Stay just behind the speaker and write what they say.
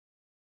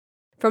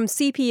From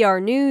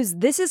CPR News,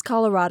 this is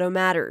Colorado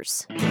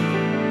Matters.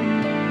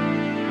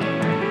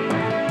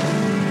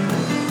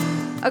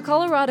 A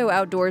Colorado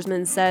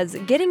outdoorsman says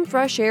getting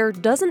fresh air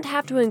doesn't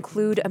have to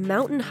include a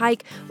mountain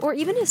hike or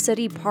even a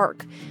city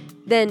park.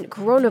 Then,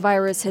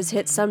 coronavirus has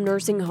hit some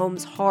nursing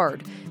homes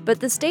hard, but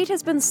the state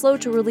has been slow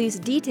to release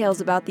details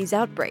about these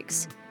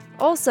outbreaks.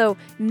 Also,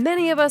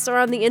 many of us are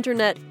on the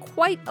internet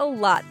quite a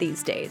lot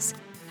these days.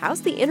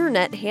 How's the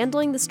internet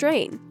handling the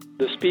strain?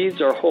 The speeds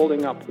are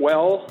holding up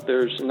well.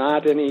 There's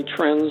not any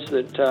trends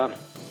that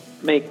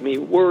make me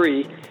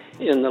worry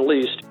in the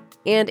least.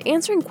 And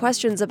answering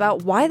questions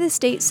about why the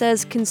state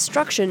says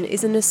construction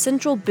is an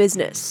essential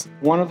business.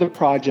 One of the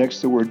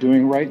projects that we're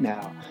doing right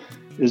now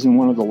is in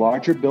one of the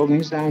larger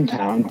buildings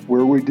downtown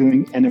where we're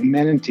doing an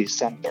amenity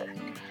center.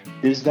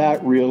 Is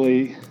that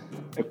really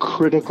a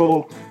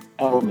critical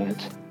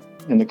element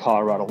in the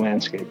Colorado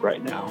landscape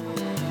right now?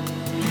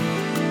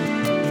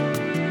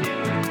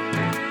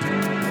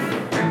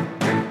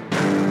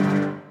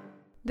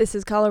 This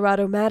is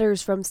Colorado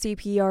Matters from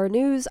CPR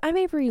News. I'm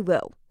Avery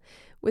Lill.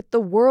 With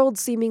the world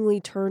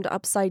seemingly turned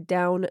upside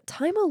down,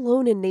 time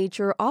alone in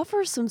nature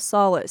offers some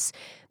solace.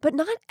 But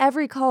not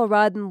every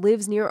Coloradan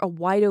lives near a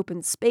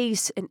wide-open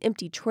space, an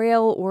empty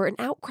trail, or an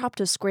outcrop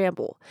to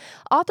scramble.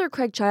 Author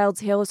Craig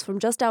Childs hails from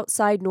just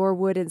outside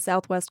Norwood in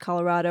southwest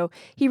Colorado.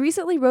 He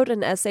recently wrote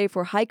an essay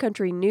for High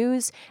Country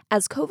News.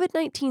 As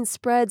COVID-19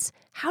 spreads,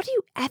 how do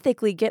you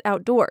ethically get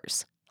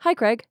outdoors? Hi,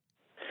 Craig.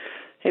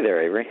 Hey there,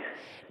 Avery.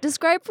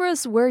 Describe for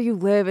us where you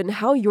live and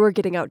how you're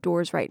getting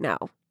outdoors right now.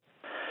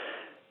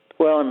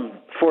 Well, I'm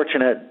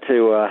fortunate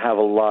to have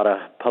a lot of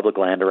public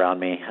land around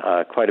me,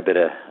 quite a bit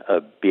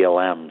of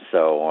BLM,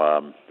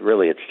 so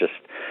really it's just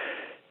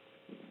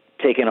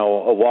taking a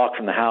walk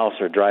from the house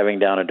or driving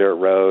down a dirt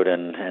road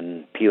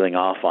and peeling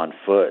off on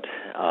foot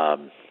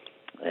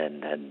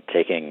and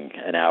taking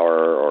an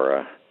hour or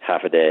a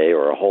half a day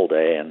or a whole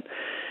day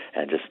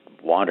and just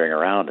wandering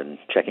around and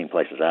checking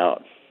places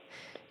out.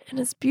 And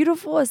as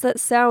beautiful as that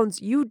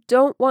sounds, you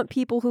don't want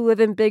people who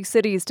live in big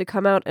cities to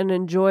come out and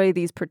enjoy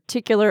these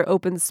particular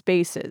open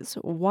spaces.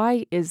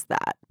 Why is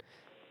that?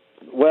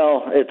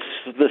 Well, it's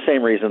the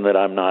same reason that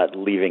I'm not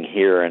leaving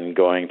here and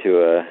going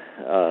to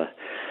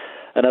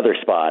another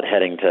spot,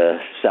 heading to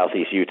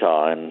southeast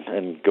Utah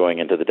and going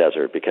into the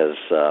desert, because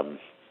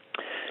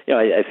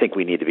I think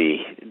we need to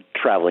be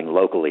traveling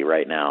locally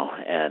right now,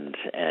 and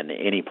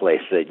any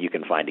place that you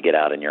can find to get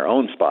out in your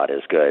own spot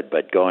is good.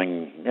 But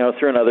going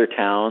through another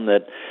town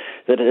that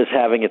is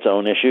having its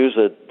own issues,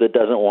 that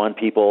doesn't want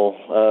people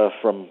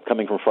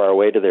coming from far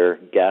away to their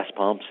gas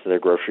pumps, to their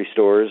grocery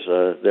stores.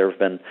 There have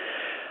been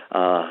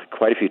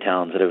quite a few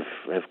towns that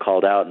have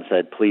called out and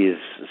said, please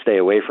stay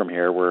away from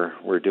here.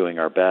 We're doing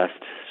our best.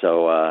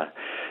 So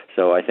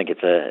I think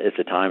it's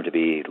a time to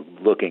be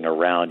looking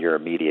around your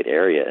immediate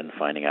area and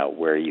finding out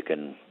where you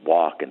can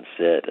walk and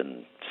sit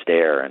and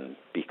stare and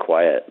be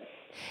quiet.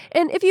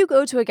 And if you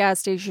go to a gas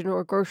station or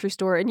a grocery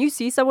store and you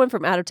see someone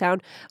from out of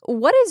town,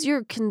 what is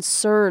your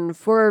concern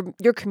for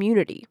your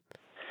community?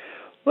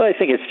 Well, I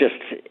think it's just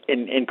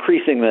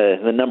increasing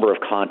the number of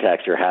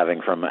contacts you're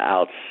having from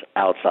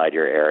outside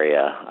your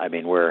area. I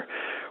mean, we're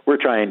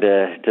trying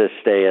to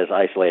stay as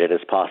isolated as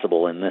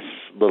possible in this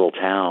little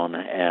town,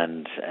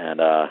 and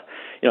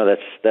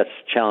that's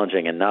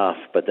challenging enough.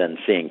 But then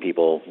seeing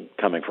people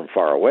coming from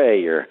far away,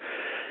 you're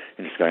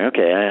just going,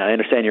 okay, I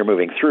understand you're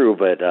moving through,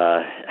 but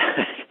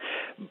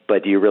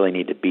do you really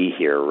need to be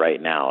here right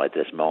now at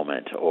this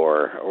moment,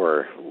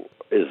 or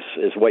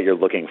is what you're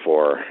looking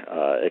for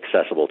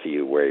accessible to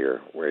you where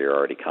you're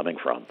already coming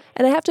from?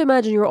 And I have to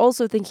imagine you're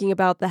also thinking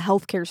about the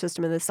healthcare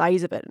system and the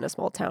size of it in a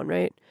small town,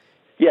 right?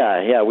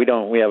 Yeah.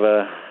 We have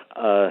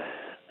a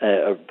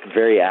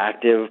very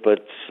active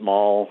but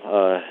small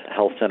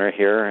health center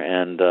here,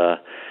 and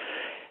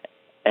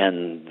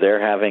they're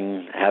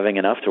having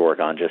enough to work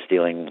on just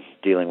dealing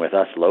with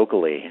us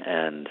locally,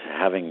 and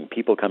having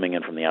people coming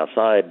in from the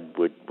outside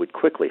would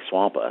quickly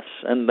swamp us,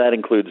 and that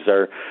includes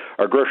our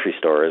grocery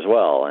store as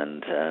well.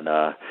 And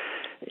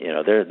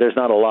there's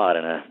not a lot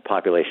in a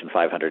population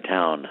 500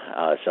 town,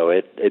 so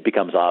it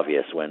becomes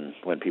obvious when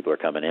people are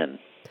coming in.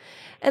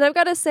 And I've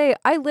got to say,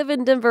 I live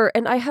in Denver,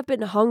 and I have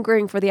been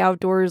hungering for the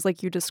outdoors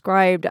like you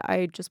described.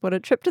 I just want a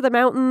trip to the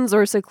mountains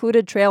or a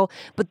secluded trail,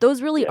 but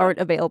those really aren't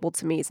available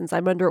to me since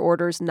I'm under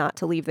orders not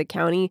to leave the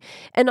county.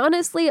 And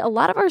honestly, a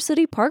lot of our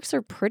city parks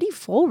are pretty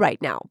full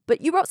right now.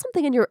 But you wrote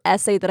something in your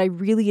essay that I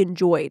really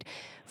enjoyed.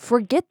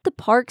 Forget the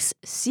parks,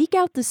 seek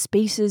out the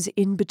spaces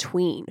in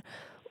between.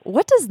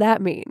 What does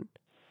that mean?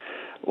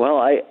 Well,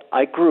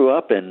 I grew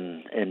up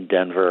in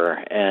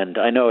Denver, and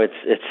I know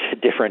it's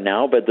different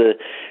now, but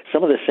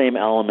some of the same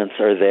elements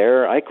are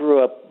there. I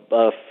grew up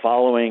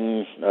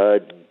following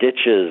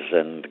ditches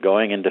and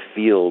going into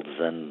fields,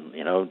 and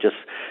just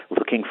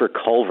looking for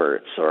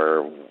culverts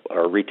or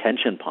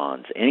retention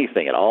ponds,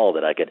 anything at all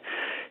that I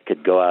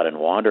could go out and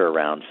wander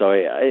around. So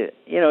I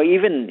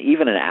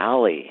even an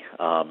alley.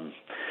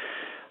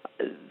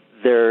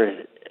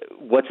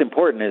 What's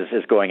important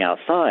is going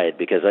outside,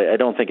 because I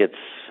don't think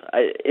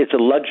it's a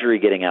luxury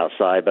getting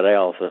outside, but I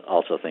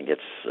also think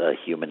it's a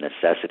human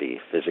necessity,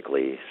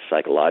 physically,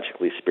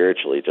 psychologically,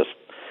 spiritually, just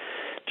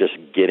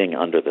getting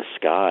under the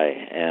sky.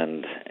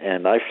 And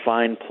I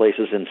find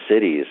places in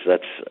cities.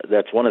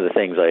 That's one of the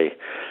things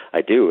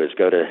I do is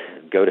go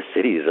to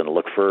cities and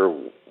look for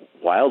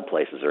wild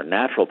places or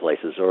natural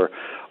places or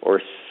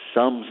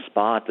some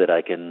spot that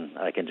I can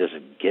just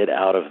get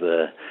out of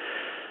the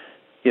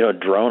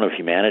drone of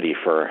humanity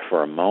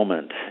for a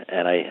moment.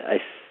 And I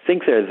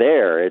think they're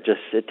there. It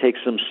takes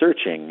some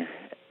searching,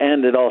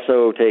 and it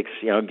also takes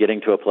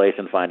getting to a place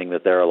and finding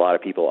that there are a lot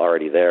of people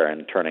already there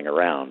and turning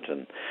around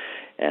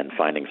and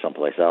finding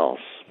someplace else.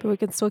 But we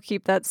can still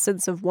keep that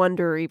sense of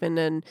wonder even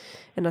in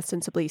an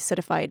ostensibly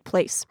citified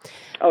place.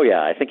 Oh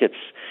yeah, I think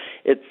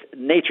it's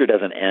nature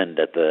doesn't end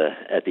at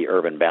the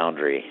urban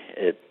boundary.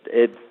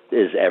 It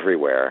is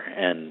everywhere,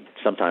 and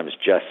sometimes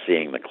just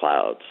seeing the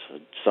clouds,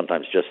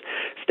 sometimes just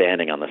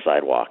standing on the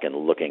sidewalk and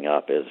looking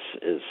up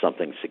is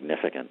something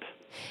significant.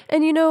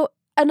 And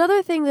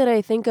another thing that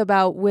I think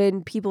about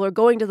when people are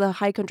going to the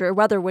high country, or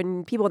rather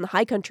when people in the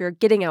high country are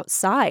getting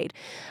outside,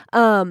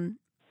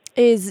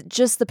 is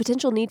just the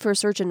potential need for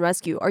search and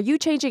rescue. Are you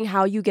changing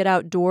how you get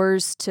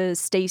outdoors to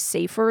stay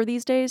safer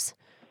these days?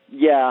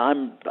 Yeah,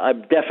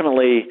 I'm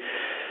definitely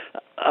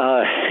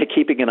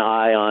keeping an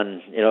eye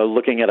on,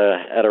 looking at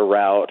a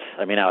route.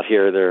 I mean, out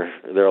here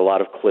there are a lot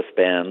of cliff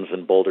bands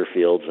and boulder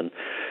fields, and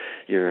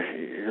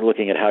you're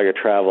looking at how you're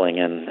traveling,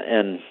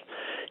 and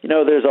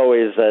there's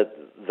always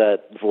that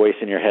voice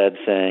in your head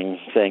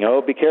saying,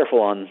 "Oh, be careful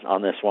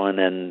on this one."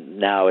 And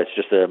now it's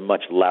just a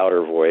much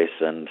louder voice,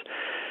 and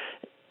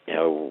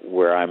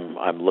where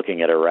I'm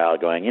looking at a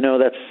route going,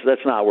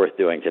 that's not worth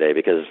doing today,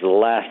 because the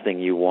last thing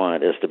you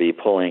want is to be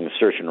pulling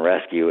search and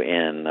rescue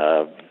in,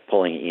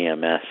 pulling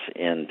EMS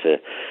into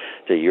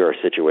your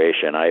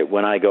situation.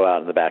 When I go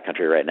out in the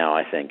backcountry right now,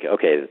 I think,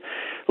 okay,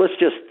 let's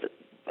just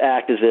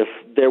act as if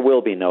there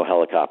will be no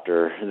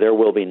helicopter, there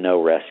will be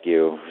no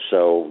rescue,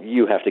 so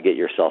you have to get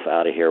yourself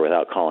out of here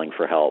without calling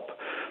for help.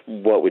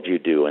 What would you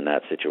do in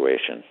that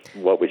situation?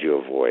 What would you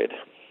avoid?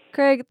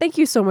 Craig, thank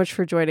you so much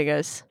for joining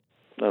us.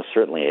 No,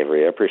 certainly,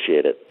 Avery. I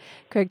appreciate it.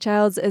 Craig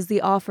Childs is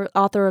the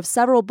author of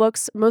several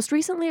books, most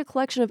recently a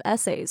collection of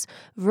essays,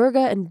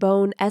 Virga and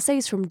Bone,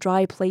 Essays from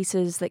Dry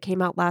Places, that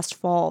came out last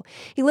fall.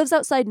 He lives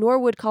outside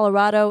Norwood,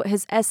 Colorado.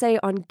 His essay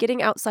on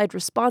getting outside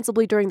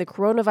responsibly during the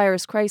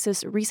coronavirus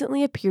crisis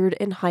recently appeared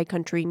in High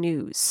Country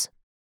News.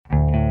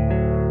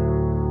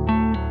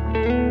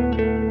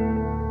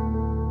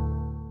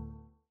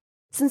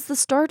 Since the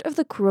start of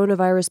the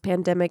coronavirus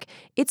pandemic,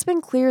 it's been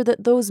clear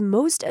that those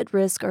most at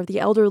risk are the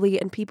elderly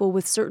and people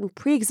with certain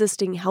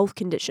pre-existing health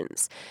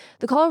conditions.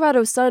 The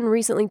Colorado Sun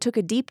recently took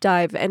a deep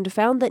dive and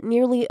found that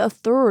nearly a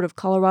third of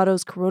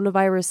Colorado's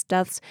coronavirus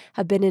deaths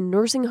have been in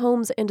nursing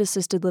homes and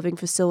assisted living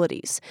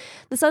facilities.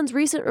 The Sun's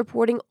recent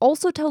reporting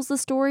also tells the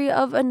story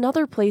of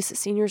another place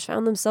seniors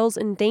found themselves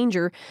in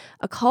danger,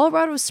 a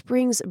Colorado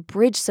Springs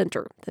Bridge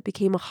Center that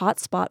became a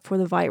hotspot for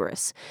the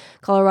virus.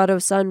 Colorado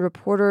Sun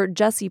reporter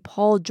Jesse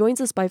Paul joins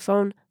us by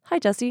phone. Hi,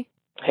 Jesse.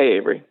 Hey,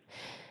 Avery.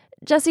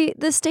 Jesse,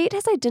 the state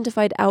has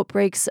identified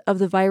outbreaks of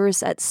the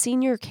virus at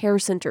senior care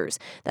centers,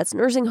 that's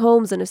nursing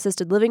homes and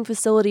assisted living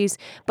facilities,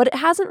 but it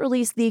hasn't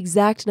released the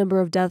exact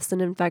number of deaths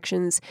and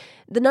infections.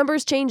 The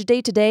numbers change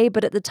day to day,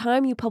 but at the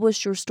time you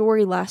published your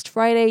story last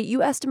Friday,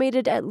 you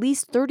estimated at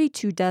least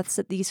 32 deaths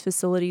at these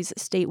facilities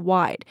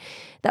statewide.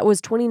 That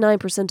was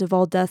 29% of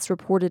all deaths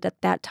reported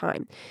at that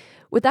time.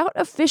 Without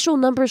official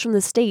numbers from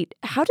the state,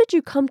 how did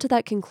you come to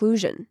that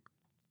conclusion?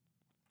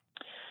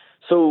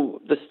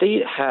 So the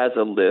state has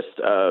a list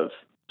of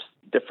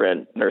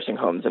different nursing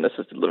homes and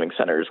assisted living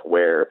centers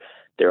where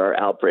there are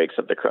outbreaks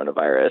of the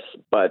coronavirus,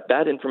 but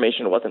that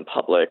information wasn't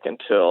public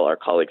until our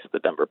colleagues at the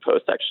Denver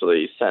Post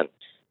actually sent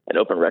an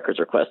open records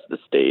request to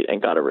the state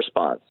and got a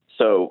response.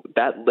 So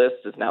that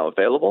list is now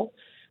available.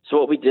 So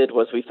what we did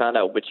was we found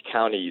out which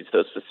counties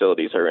those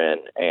facilities are in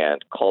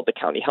and called the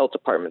county health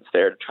departments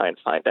there to try and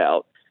find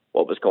out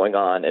what was going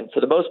on. And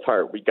for the most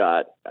part, we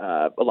got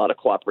a lot of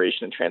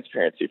cooperation and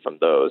transparency from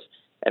those.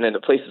 And in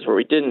the places where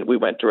we didn't, we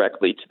went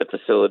directly to the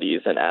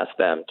facilities and asked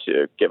them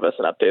to give us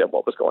an update on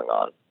what was going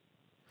on.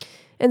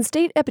 And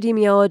state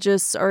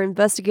epidemiologists are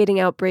investigating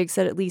outbreaks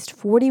at least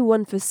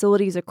 41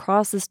 facilities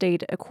across the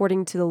state,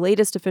 according to the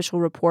latest official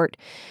report.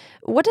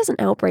 What does an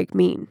outbreak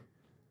mean?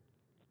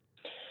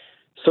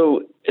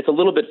 So it's a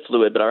little bit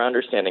fluid, but our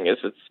understanding is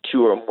it's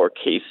 2 or more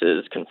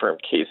cases,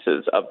 confirmed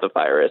cases of the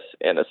virus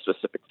in a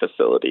specific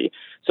facility.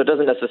 So it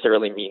doesn't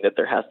necessarily mean that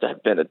there has to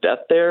have been a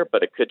death there,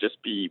 but it could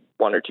just be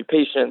 1 or 2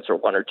 patients or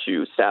 1 or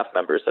 2 staff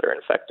members that are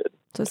infected.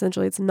 So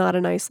essentially, it's not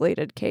an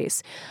isolated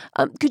case.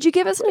 Could you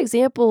give us an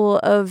example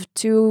of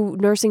 2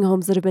 nursing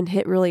homes that have been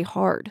hit really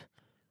hard?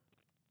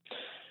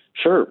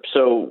 Sure.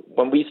 So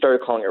when we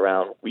started calling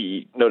around,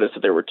 we noticed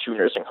that there were 2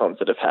 nursing homes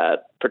that have had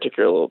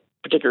particular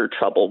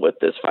trouble with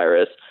this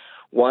virus.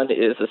 One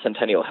is the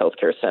Centennial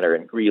Healthcare Center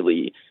in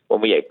Greeley. When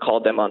we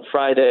called them on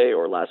Friday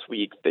or last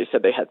week, they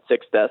said they had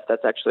 6 deaths.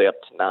 That's actually up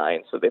to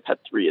 9. So they've had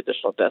 3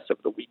 additional deaths over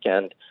the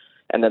weekend.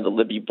 and then the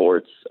Libby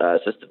Board's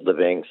assisted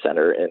living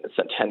center in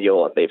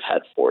Centennial, and they've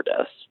had 4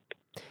 deaths.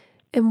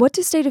 And what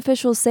do state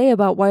officials say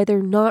about why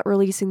they're not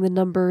releasing the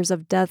numbers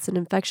of deaths and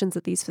infections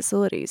at these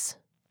facilities?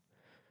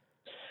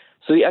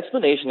 So the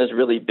explanation has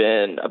really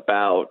been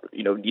about,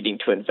 needing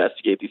to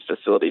investigate these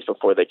facilities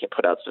before they can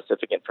put out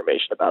specific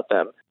information about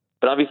them.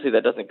 But obviously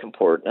that doesn't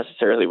comport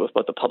necessarily with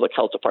what the public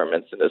health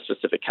departments in those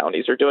specific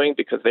counties are doing,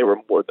 because they were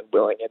more than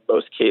willing in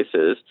most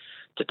cases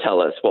to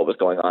tell us what was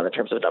going on in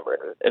terms of number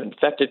of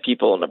infected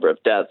people, number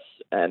of deaths,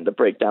 and the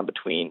breakdown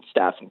between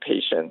staff and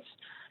patients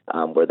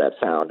where that's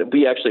found. And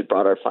we actually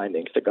brought our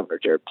findings to Governor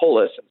Jared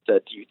Polis and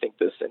said, do you think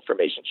this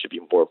information should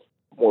be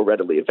more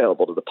readily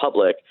available to the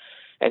public?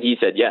 And he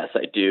said, yes,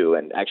 I do.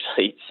 And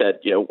actually said,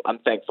 I'm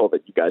thankful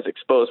that you guys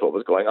exposed what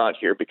was going on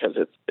here because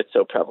it's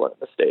so prevalent in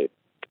the state.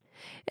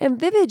 And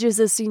Vivage is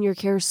a senior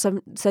care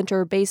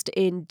center based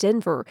in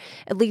Denver.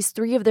 At least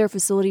 3 of their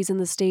facilities in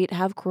the state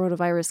have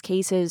coronavirus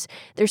cases.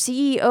 Their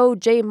CEO,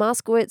 Jay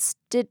Moskowitz,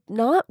 did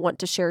not want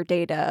to share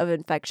data of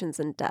infections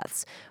and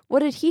deaths. What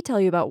did he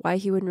tell you about why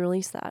he wouldn't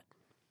release that?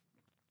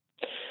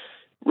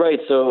 Right.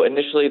 So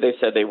initially they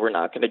said they were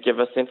not going to give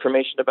us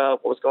information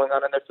about what was going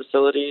on in their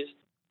facilities.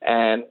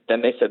 And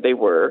then they said they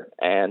were,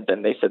 and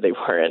then they said they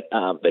weren't.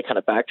 They kind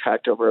of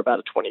backtracked over about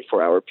a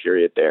 24-hour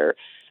period there.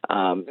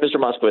 Mr.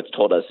 Moskowitz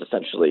told us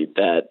essentially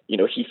that,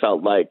 he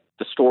felt like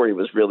the story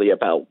was really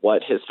about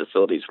what his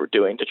facilities were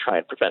doing to try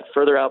and prevent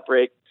further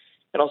outbreak,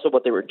 and also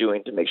what they were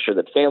doing to make sure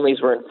that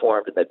families were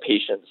informed and that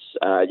patients,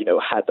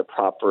 had the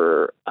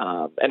proper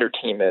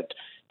entertainment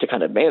to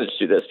kind of manage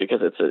through this,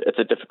 because it's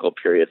a difficult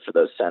period for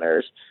those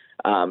centers.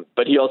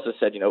 But he also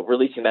said,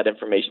 releasing that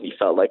information he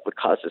felt like would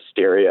cause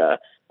hysteria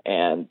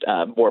and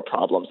more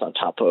problems on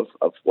top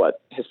of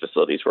what his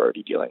facilities were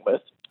already dealing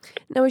with.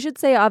 Now, we should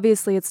say,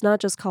 obviously, it's not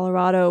just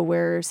Colorado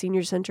where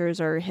senior centers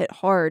are hit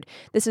hard.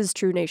 This is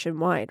true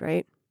nationwide,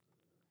 right?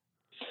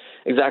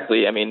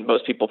 Exactly. I mean,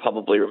 most people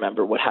probably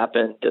remember what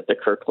happened at the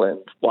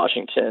Kirkland,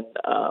 Washington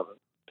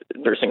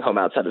nursing home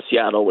outside of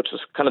Seattle, which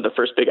was kind of the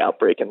first big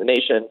outbreak in the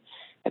nation.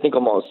 I think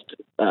almost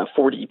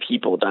 40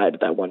 people died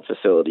at that one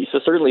facility. So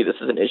certainly this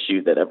is an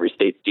issue that every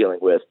state's dealing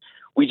with.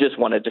 We just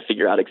wanted to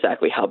figure out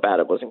exactly how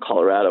bad it was in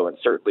Colorado, and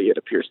certainly it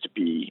appears to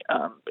be,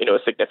 a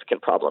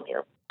significant problem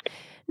here.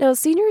 Now,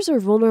 seniors are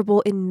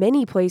vulnerable in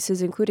many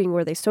places, including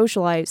where they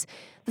socialize.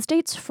 The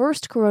state's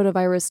first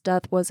coronavirus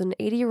death was an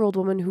 80-year-old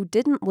woman who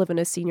didn't live in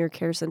a senior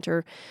care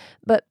center.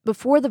 But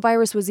before the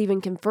virus was even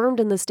confirmed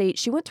in the state,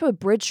 she went to a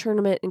bridge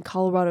tournament in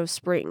Colorado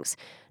Springs.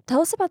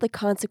 Tell us about the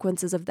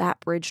consequences of that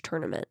bridge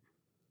tournament.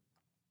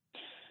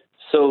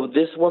 So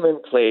this woman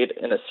played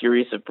in a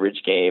series of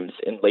bridge games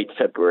in late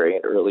February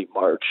and early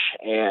March.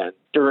 And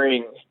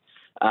during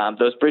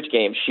those bridge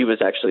games, she was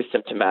actually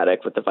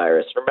symptomatic with the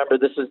virus. Remember,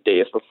 this is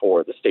days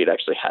before the state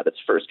actually had its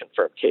first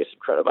confirmed case of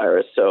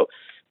coronavirus. So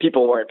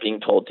people weren't being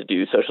told to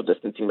do social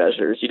distancing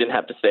measures. You didn't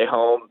have to stay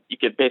home. You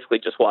could basically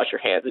just wash your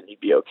hands and you'd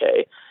be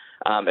okay.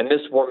 And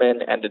this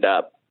woman ended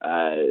up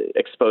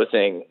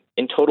exposing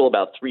in total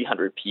about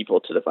 300 people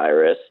to the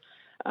virus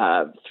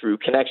through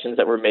connections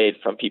that were made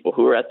from people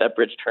who were at that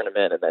bridge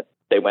tournament. And then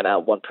they went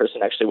out. One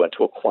person actually went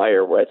to a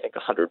choir where I think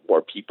 100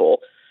 more people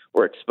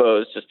were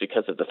exposed just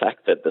because of the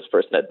fact that this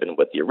person had been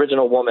with the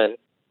original woman.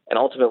 And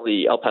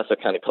ultimately, El Paso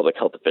County public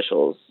health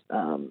officials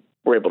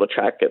were able to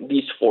track at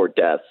least 4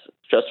 deaths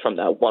just from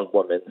that one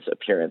woman's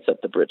appearance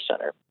at the Bridge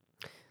Center.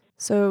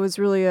 So it was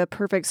really a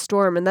perfect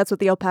storm, and that's what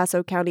the El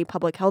Paso County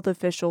public health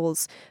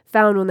officials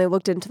found when they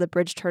looked into the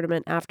bridge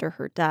tournament after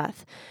her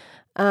death.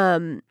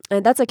 And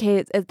that's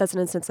that's an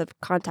instance of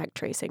contact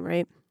tracing,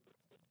 right?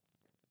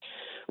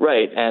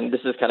 Right, and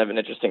this is kind of an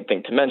interesting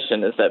thing to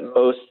mention, is that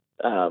most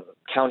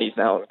counties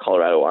now in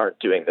Colorado aren't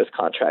doing this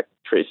contact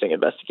tracing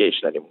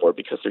investigation anymore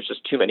because there's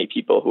just too many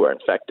people who are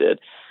infected.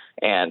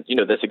 And,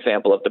 this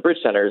example of the Bridge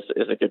Centers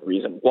is a good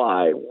reason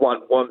why.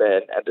 One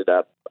woman ended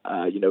up,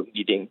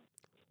 needing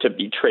to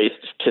be traced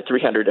to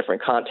 300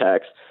 different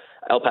contacts.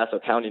 El Paso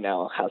County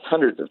now has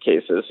hundreds of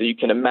cases, so you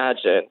can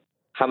imagine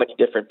how many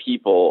different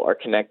people are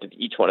connected to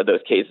each one of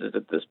those cases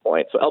at this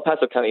point. So El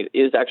Paso County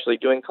is actually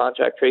doing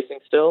contact tracing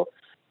still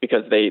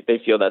because they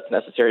feel that's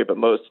necessary, but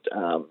most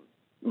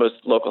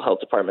local health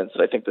departments,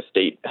 and I think the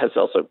state have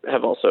also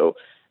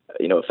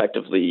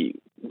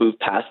effectively moved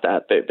past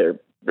that.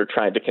 They're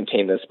trying to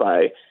contain this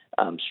by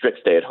strict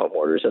stay-at-home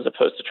orders as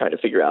opposed to trying to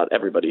figure out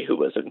everybody who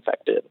was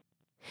infected.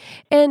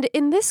 And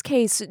in this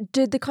case,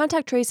 did the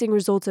contact tracing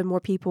result in more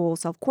people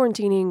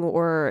self-quarantining,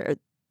 or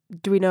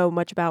do we know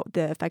much about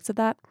the effects of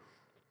that?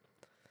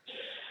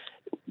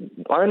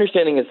 Our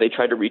understanding is they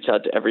tried to reach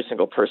out to every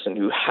single person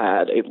who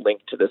had a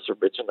link to this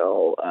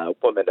original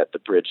woman at the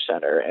Bridge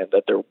Center, and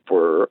that there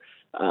were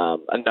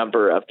a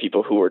number of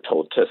people who were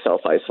told to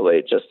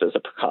self-isolate just as a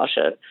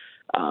precaution.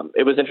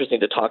 It was interesting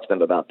to talk to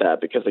them about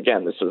that because,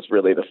 again, this was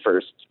really the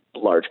first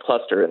large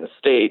cluster in the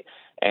state.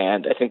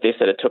 And I think they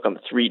said it took them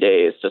 3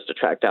 days just to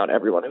track down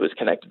everyone who was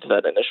connected to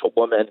that initial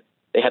woman.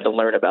 They had to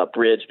learn about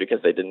Bridge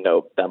because they didn't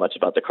know that much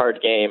about the card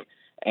game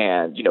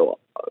and,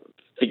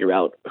 figure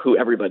out who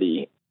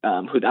everybody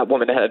who that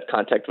woman had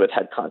contact with.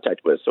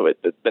 So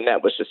the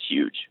net was just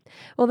huge.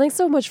 Well, thanks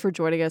so much for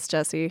joining us,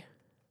 Jesse.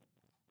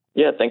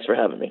 Yeah, thanks for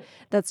having me.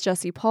 That's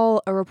Jesse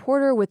Paul, a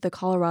reporter with the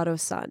Colorado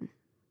Sun.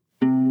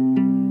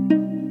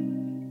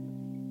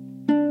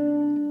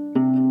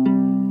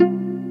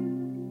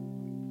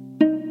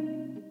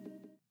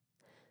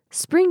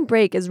 Spring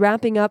break is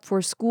wrapping up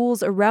for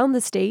schools around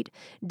the state.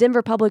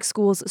 Denver Public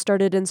Schools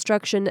started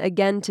instruction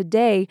again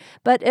today,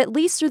 but at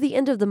least through the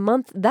end of the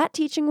month, that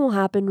teaching will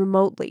happen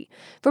remotely.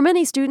 For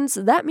many students,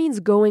 that means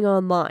going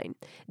online.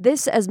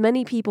 This as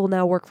many people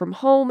now work from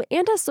home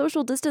and as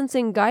social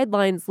distancing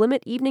guidelines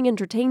limit evening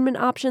entertainment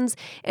options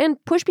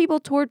and push people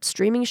toward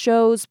streaming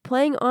shows,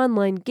 playing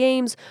online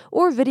games,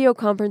 or video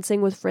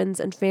conferencing with friends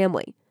and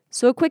family.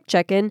 So a quick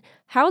check-in,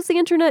 how's the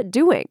internet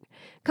doing?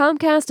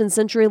 Comcast and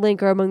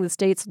CenturyLink are among the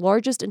state's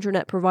largest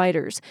internet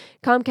providers.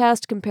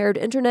 Comcast compared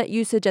internet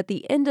usage at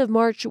the end of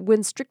March,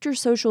 when stricter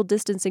social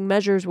distancing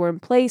measures were in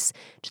place,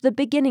 to the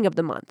beginning of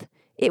the month.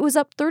 It was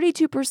up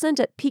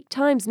 32% at peak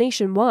times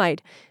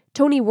nationwide.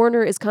 Tony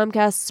Werner is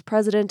Comcast's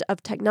president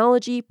of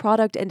technology,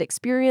 product, and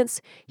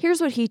experience.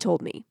 Here's what he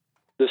told me.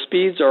 The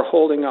speeds are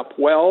holding up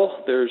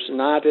well. There's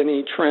not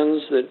any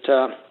trends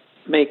that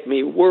make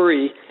me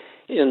worry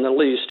in the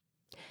least.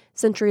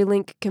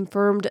 CenturyLink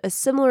confirmed a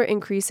similar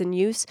increase in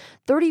use,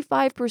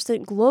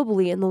 35%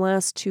 globally in the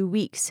last 2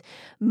 weeks.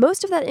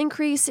 Most of that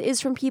increase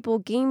is from people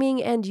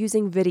gaming and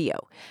using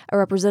video. A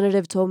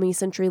representative told me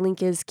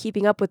CenturyLink is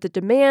keeping up with the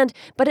demand,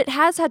 but it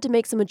has had to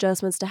make some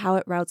adjustments to how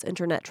it routes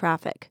internet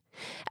traffic.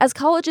 As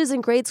colleges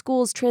and grade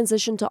schools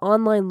transition to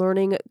online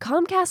learning,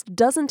 Comcast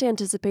doesn't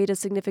anticipate a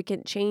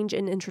significant change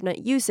in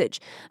internet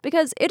usage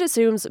because it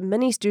assumes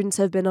many students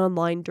have been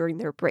online during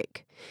their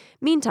break.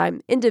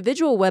 Meantime,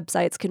 individual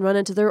websites can run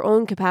into their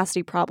own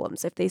capacity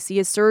problems if they see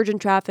a surge in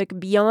traffic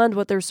beyond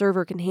what their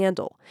server can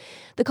handle.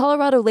 The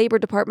Colorado Labor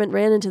Department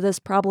ran into this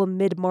problem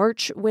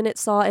mid-March when it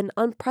saw an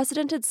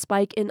unprecedented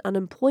spike in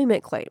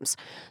unemployment claims.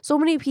 So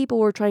many people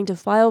were trying to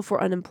file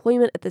for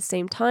unemployment at the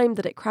same time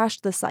that it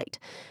crashed the site.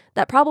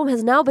 That problem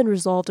has now been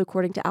resolved,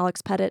 according to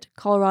Alex Pettit,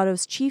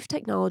 Colorado's chief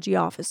technology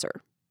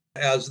officer.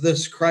 As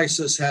this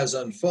crisis has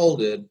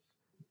unfolded,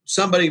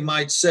 somebody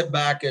might sit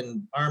back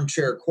and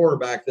armchair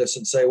quarterback this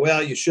and say,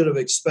 well, you should have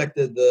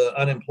expected the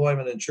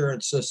unemployment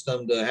insurance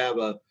system to have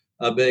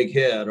a big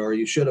hit, or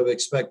you should have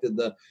expected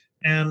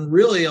and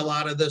really a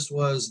lot of this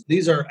was,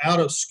 these are out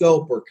of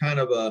scope or kind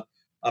of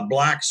a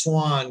black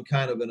swan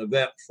kind of an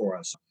event for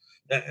us.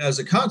 As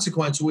a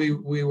consequence, we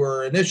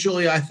were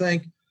initially, I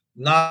think,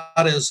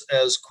 not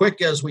as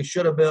quick as we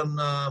should have been.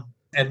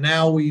 And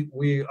now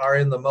we are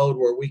in the mode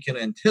where we can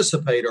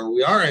anticipate, or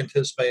we are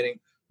anticipating,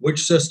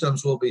 which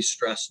systems will be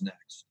stressed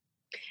next.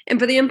 And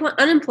for the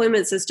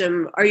unemployment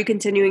system, are you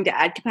continuing to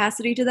add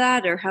capacity to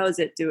that, or how is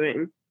it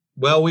doing?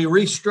 Well, we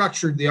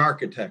restructured the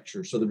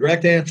architecture. So the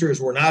direct answer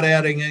is we're not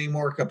adding any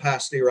more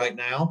capacity right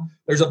now.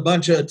 There's a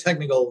bunch of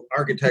technical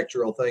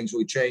architectural things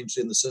we changed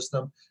in the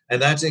system,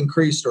 and that's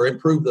increased or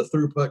improved the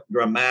throughput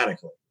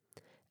dramatically.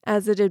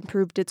 As it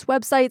improved its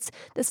websites,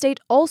 the state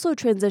also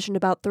transitioned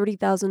about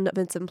 30,000 of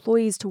its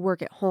employees to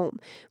work at home,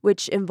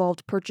 which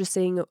involved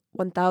purchasing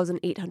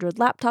 1,800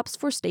 laptops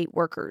for state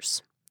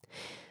workers.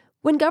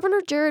 When Governor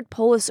Jared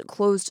Polis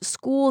closed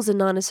schools and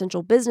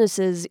non-essential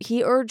businesses,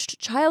 he urged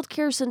child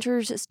care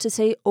centers to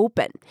stay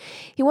open.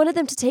 He wanted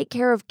them to take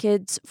care of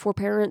kids for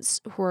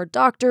parents who are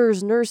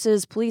doctors,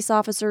 nurses, police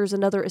officers,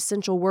 and other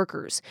essential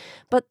workers.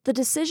 But the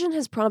decision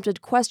has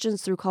prompted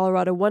questions through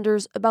Colorado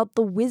Wonders about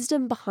the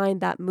wisdom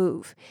behind that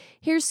move.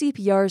 Here's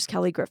CPR's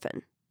Kelly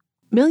Griffin.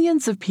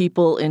 Millions of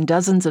people in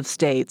dozens of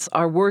states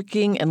are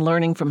working and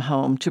learning from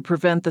home to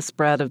prevent the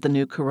spread of the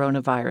new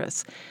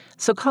coronavirus.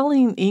 So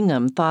Colleen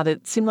Ingham thought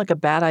it seemed like a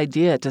bad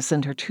idea to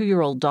send her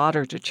 2-year-old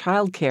daughter to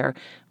childcare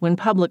when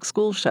public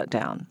schools shut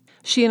down.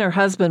 She and her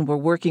husband were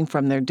working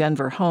from their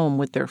Denver home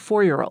with their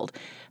 4-year-old,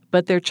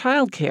 but their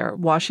childcare,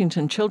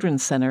 Washington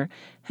Children's Center,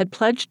 had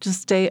pledged to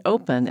stay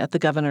open at the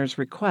governor's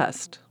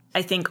request.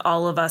 I think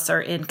all of us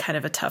are in kind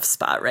of a tough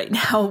spot right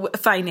now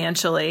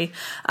financially,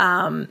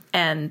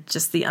 and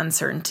just the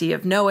uncertainty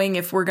of knowing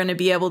if we're going to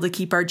be able to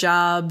keep our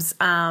jobs,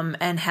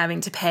 and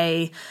having to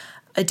pay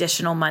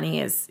additional money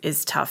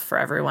is tough for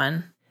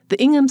everyone. The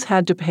Inghams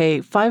had to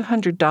pay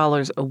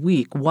 $500 a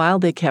week while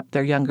they kept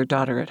their younger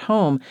daughter at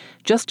home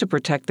just to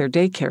protect their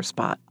daycare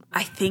spot.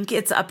 I think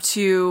it's up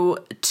to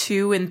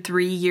 2 and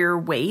 3 year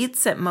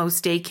waits at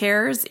most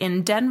daycares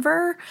in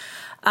Denver.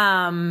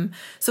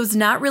 So it's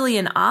not really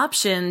an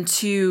option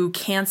to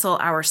cancel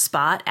our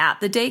spot at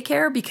the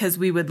daycare because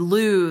we would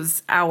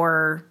lose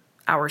our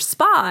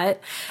spot,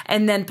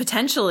 and then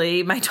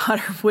potentially my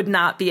daughter would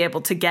not be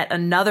able to get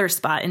another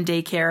spot in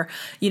daycare,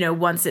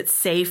 once it's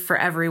safe for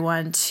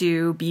everyone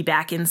to be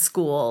back in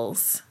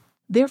schools.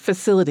 Their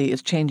facility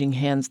is changing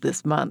hands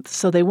this month,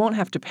 so they won't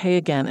have to pay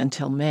again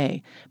until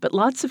May. But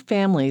lots of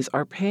families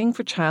are paying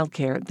for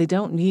childcare they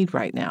don't need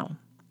right now.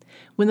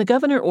 When the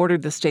governor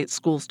ordered the state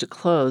schools to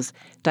close,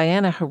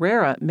 Diana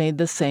Herrera made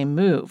the same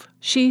move.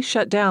 She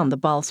shut down the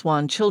Bal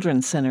Swan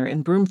Children's Center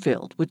in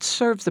Broomfield, which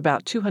serves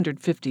about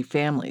 250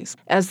 families.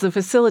 As the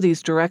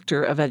facility's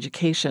director of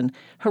education,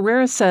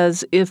 Herrera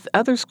says if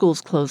other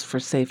schools close for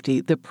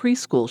safety, the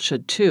preschool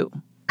should too.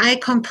 I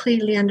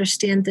completely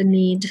understand the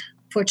need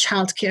for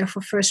childcare for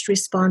first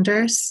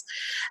responders.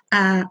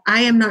 I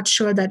am not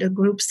sure that a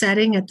group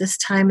setting at this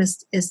time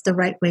is the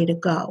right way to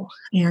go.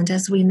 And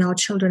as we know,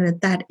 children at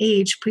that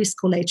age,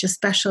 preschool age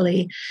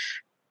especially,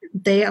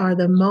 they are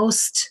the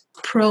most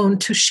prone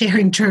to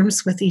sharing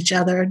germs with each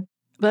other.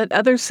 But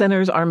other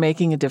centers are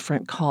making a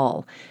different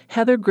call.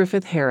 Heather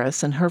Griffith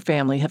Harris and her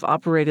family have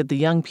operated the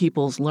Young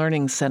People's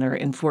Learning Center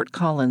in Fort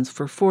Collins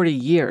for 40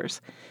 years.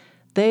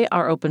 They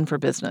are open for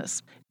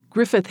business.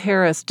 Griffith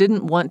Harris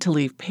didn't want to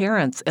leave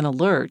parents in a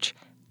lurch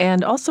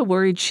and also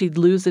worried she'd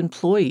lose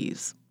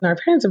employees. Our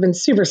parents have been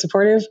super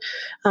supportive.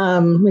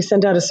 We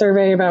sent out a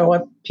survey about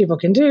what people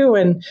can do.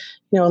 And,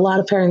 a lot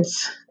of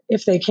parents,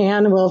 if they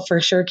can, will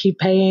for sure keep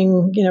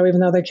paying,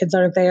 even though their kids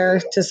aren't there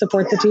to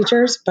support the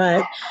teachers.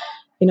 But,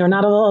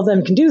 not all of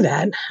them can do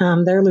that.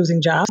 They're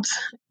losing jobs.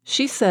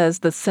 She says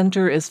the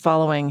center is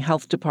following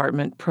health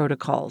department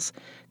protocols,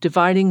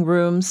 dividing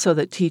rooms so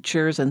that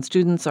teachers and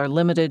students are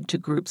limited to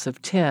groups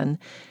of 10.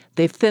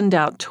 They've thinned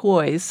out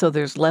toys so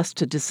there's less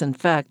to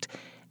disinfect,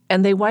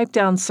 and they wipe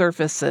down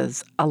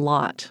surfaces a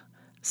lot.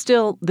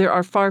 Still, there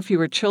are far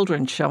fewer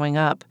children showing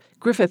up.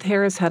 Griffith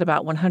Harris had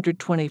about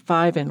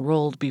 125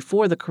 enrolled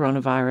before the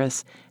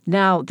coronavirus.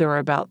 Now there are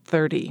about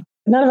 30.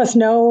 None of us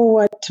know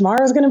what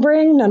tomorrow is going to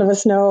bring. None of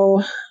us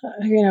know,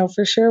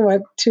 for sure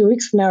what 2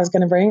 weeks from now is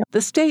going to bring.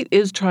 The state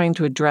is trying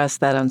to address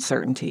that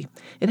uncertainty.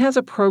 It has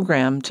a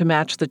program to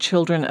match the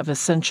children of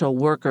essential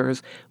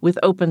workers with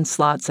open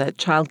slots at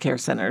childcare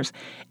centers,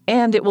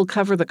 and it will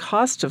cover the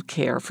cost of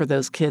care for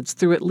those kids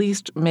through at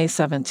least May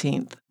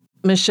 17th.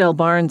 Michelle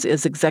Barnes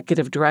is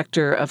executive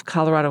director of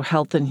Colorado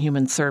Health and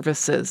Human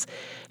Services.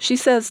 She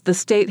says the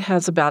state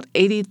has about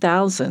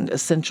 80,000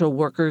 essential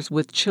workers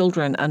with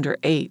children under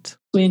 8.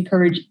 We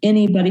encourage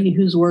anybody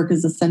whose work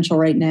is essential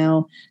right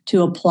now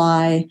to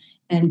apply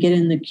and get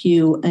in the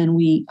queue, and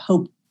we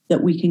hope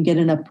that we can get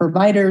enough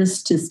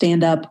providers to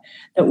stand up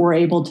that we're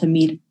able to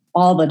meet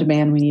all the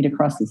demand we need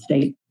across the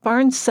state.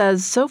 Barnes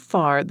says so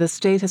far the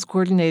state has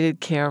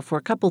coordinated care for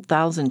a couple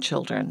thousand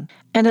children,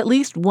 and at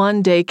least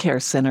one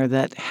daycare center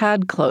that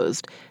had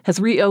closed has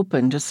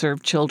reopened to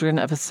serve children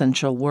of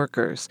essential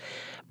workers.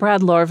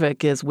 Brad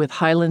Larvick is with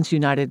Highlands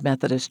United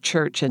Methodist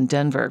Church in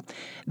Denver.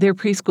 Their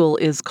preschool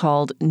is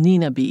called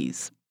Nina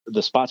Bees.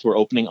 The spots we're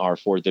opening are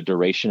for the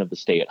duration of the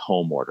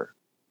stay-at-home order.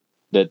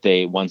 That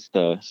once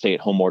the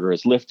stay-at-home order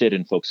is lifted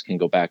and folks can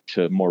go back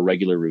to more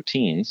regular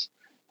routines,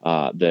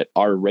 that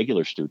our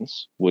regular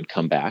students would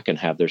come back and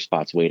have their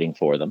spots waiting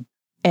for them.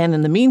 And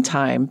in the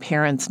meantime,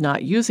 parents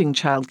not using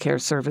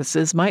childcare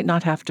services might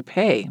not have to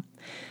pay.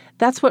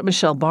 That's what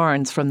Michelle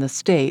Barnes from the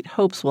state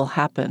hopes will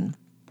happen.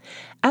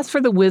 As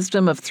for the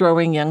wisdom of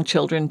throwing young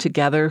children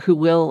together who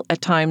will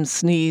at times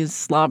sneeze,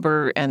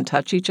 slobber, and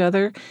touch each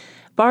other,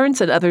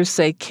 Barnes and others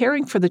say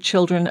caring for the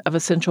children of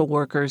essential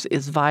workers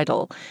is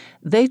vital.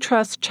 They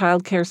trust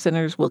childcare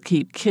centers will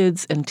keep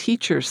kids and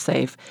teachers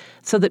safe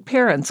so that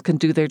parents can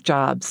do their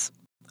jobs.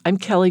 I'm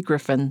Kelly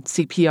Griffin,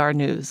 CPR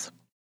News.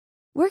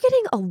 We're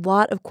getting a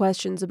lot of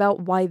questions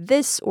about why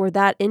this or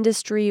that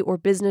industry or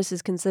business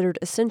is considered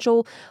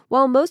essential,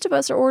 while most of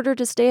us are ordered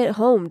to stay at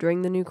home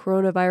during the new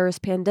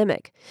coronavirus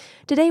pandemic.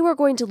 Today, we're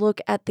going to look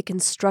at the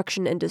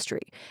construction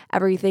industry,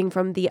 everything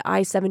from the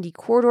I-70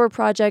 corridor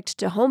project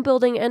to home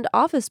building and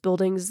office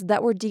buildings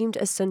that were deemed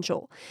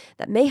essential.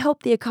 That may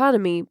help the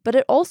economy, but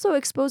it also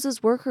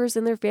exposes workers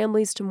and their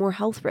families to more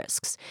health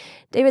risks.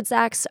 David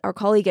Sachs, our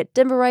colleague at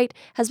Denverite,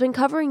 has been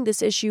covering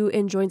this issue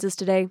and joins us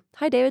today.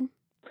 Hi, David.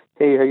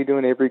 Hey, how you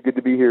doing, Avery? Good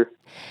to be here.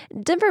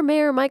 Denver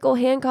Mayor Michael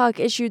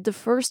Hancock issued the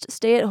first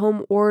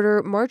stay-at-home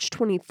order March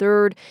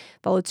 23rd,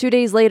 followed 2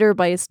 days later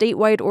by a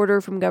statewide order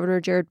from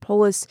Governor Jared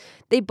Polis.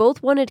 They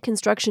both wanted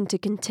construction to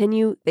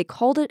continue. They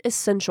called it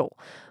essential.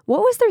 What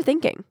was their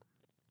thinking?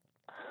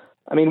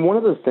 I mean, one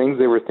of the things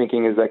they were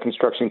thinking is that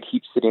construction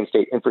keeps city and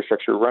state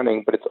infrastructure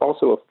running, but it's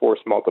also a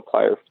force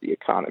multiplier for the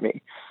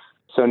economy.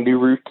 So new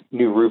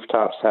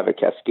rooftops have a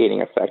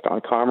cascading effect on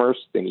commerce.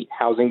 They meet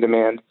housing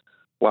demand.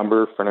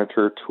 Lumber,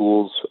 furniture,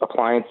 tools,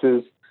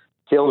 appliances,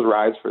 sales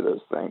rise for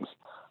those things.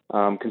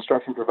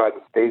 Construction provides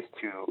a space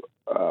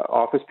to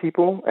office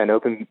people and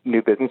open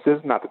new businesses.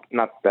 Not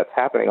that that's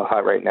happening a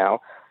lot right now.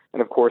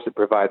 And of course, it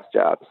provides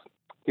jobs.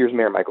 Here's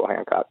Mayor Michael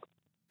Hancock.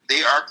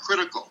 They are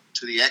critical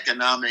to the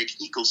economic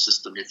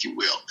ecosystem, if you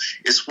will.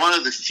 It's one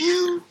of the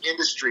few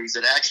industries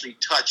that actually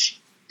touch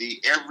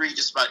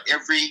just about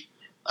every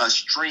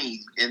stream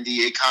in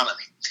the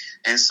economy.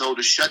 And so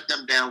to shut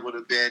them down would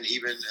have been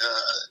even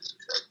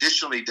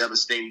additionally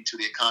devastating to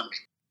the economy.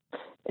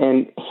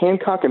 And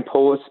Hancock and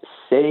Polis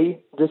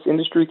say this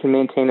industry can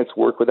maintain its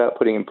work without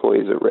putting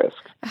employees at risk.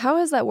 How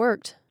has that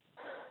worked?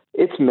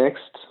 It's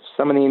mixed.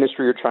 Some in the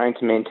industry are trying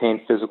to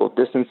maintain physical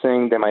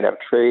distancing. They might have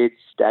trades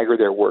stagger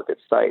their work at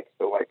site.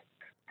 So like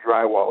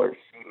drywallers,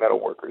 sheet metal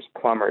workers,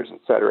 plumbers,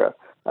 etc.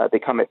 They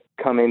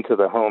come into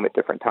the home at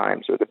different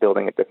times or the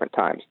building at different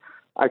times.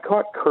 I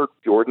caught Kirk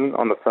Jordan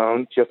on the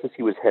phone just as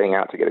he was heading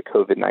out to get a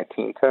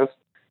COVID-19 test.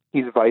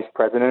 He's vice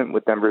president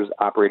with Denver's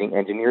Operating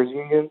Engineers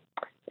Union,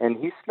 and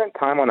he spent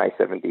time on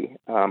I-70,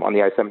 on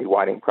the I-70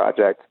 widening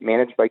project,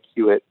 managed by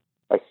Kiewit,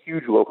 a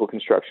huge local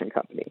construction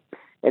company.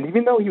 And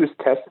even though he was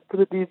tested for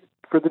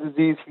the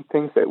disease, he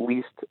thinks at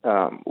least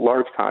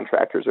large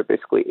contractors are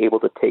basically able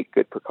to take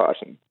good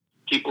precaution.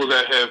 People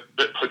that have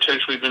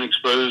potentially been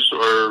exposed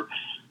are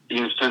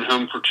being sent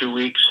home for 2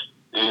 weeks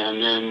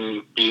and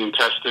then being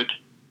tested,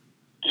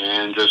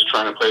 and just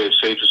trying to play it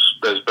safe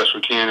as best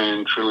we can,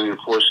 and truly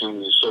enforcing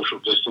the social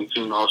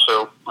distancing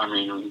also. I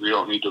mean, we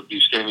don't need to be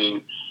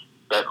standing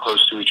that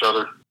close to each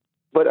other.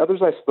 But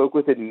others I spoke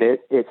with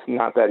admit it's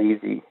not that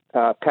easy.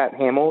 Pat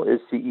Hamill is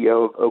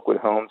CEO of Oakwood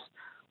Homes.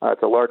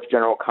 It's a large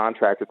general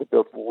contractor that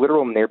builds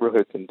literal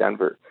neighborhoods in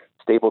Denver,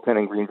 Stapleton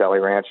and Green Valley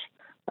Ranch.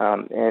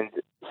 And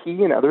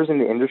he and others in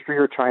the industry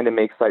are trying to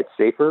make sites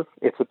safer.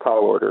 It's a tall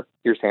order.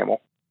 Here's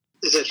Hamill.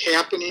 Is it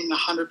happening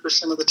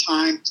 100% of the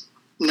time?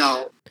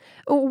 No.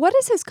 What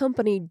is his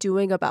company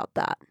doing about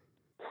that?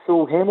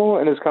 So Hamill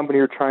and his company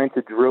are trying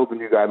to drill the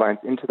new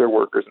guidelines into their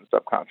workers and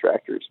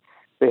subcontractors.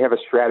 They have a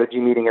strategy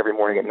meeting every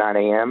morning at 9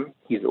 a.m.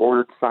 He's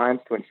ordered signs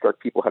to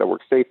instruct people how to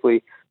work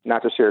safely,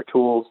 not to share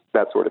tools,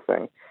 that sort of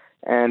thing.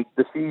 And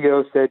the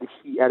CEO said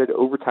he added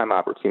overtime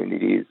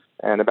opportunities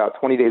and about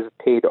 20 days of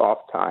paid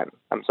time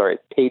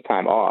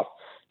off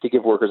to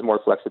give workers more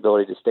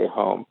flexibility to stay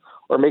home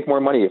or make more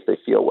money if they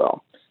feel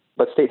well.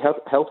 But state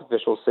health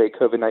officials say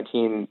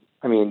COVID-19,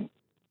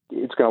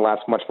 it's going to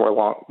last much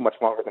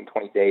longer than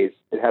 20 days.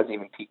 It hasn't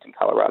even peaked in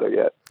Colorado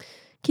yet.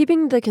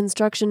 Keeping the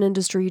construction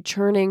industry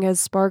churning has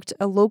sparked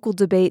a local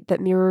debate that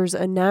mirrors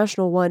a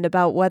national one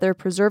about whether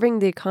preserving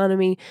the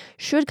economy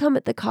should come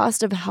at the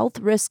cost of health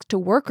risk to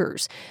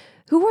workers.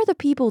 Who are the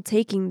people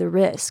taking the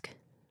risk?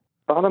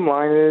 Bottom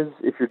line is,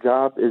 if your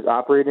job is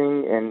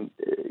operating and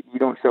you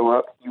don't show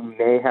up, you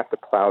may have to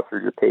plow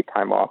through your paid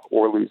time off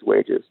or lose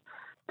wages.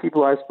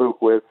 People I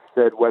spoke with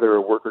said whether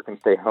a worker can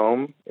stay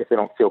home if they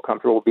don't feel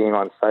comfortable being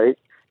on site,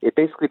 it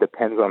basically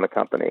depends on the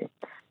company.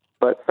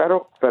 But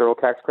federal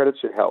tax credits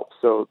should help.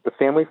 So the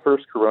Family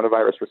First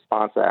Coronavirus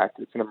Response Act,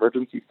 it's an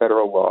emergency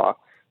federal law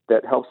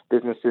that helps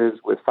businesses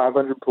with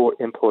 500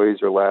 employees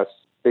or less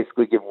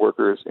basically give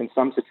workers, in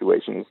some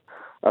situations,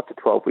 up to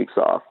 12 weeks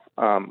off,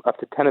 up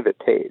to 10 of it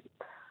paid.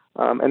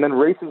 And then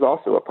race is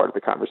also a part of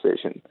the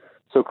conversation.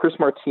 So Chris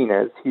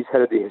Martinez, he's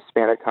head of the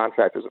Hispanic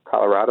Contractors of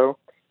Colorado.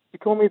 He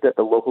told me that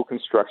the local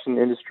construction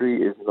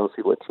industry is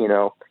mostly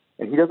Latino,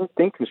 and he doesn't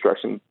think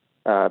construction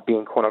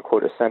being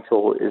quote-unquote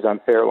essential is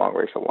unfair along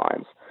racial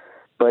lines.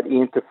 But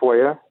Ian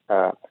Tafoya,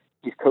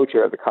 he's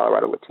co-chair of the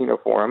Colorado Latino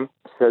Forum,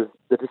 says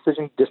the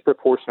decision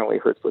disproportionately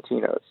hurts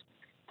Latinos.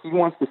 He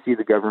wants to see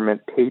the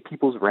government pay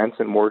people's rents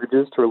and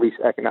mortgages to release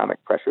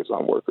economic pressures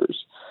on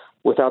workers.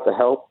 Without the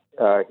help,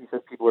 he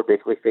says people are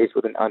basically faced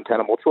with an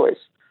untenable choice,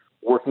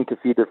 working to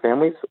feed their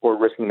families or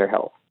risking their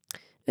health.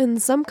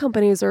 And some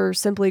companies are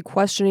simply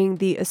questioning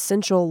the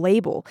essential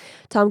label.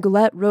 Tom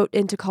Goulet wrote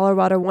into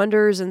Colorado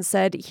Wonders and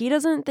said he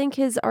doesn't think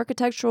his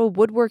architectural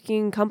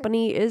woodworking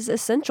company is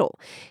essential.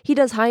 He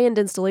does high-end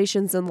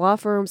installations in law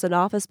firms and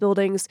office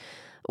buildings.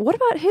 What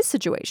about his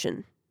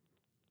situation?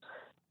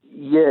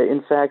 Yeah,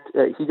 in fact,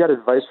 he got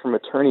advice from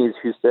attorneys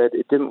who said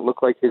it didn't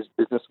look like his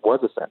business was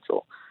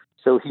essential.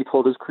 So he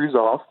pulled his crews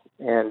off,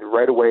 and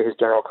right away his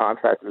general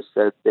contractors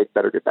said they'd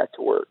better get back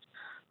to work.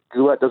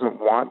 Goulet doesn't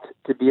want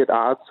to be at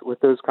odds with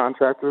those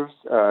contractors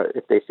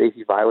if they say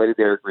he violated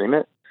their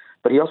agreement,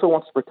 but he also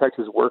wants to protect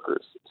his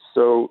workers.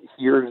 So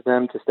he urged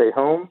them to stay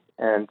home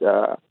and,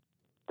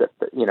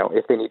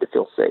 if they need to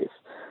feel safe.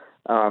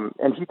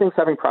 And he thinks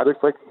having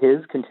projects like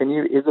his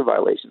continue is a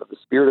violation of the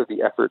spirit of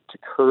the effort to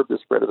curb the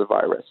spread of the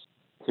virus.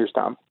 Here's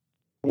Tom.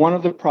 One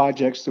of the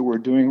projects that we're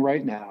doing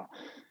right now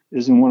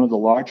is in one of the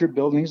larger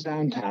buildings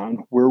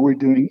downtown where we're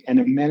doing an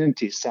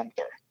amenity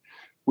center,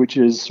 which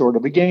is sort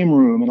of a game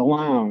room and a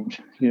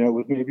lounge,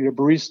 with maybe a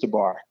barista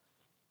bar.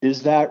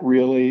 Is that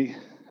really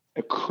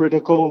a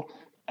critical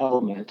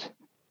element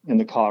in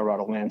the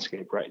Colorado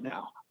landscape right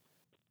now?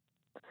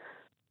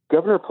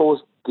 Governor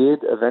Polis did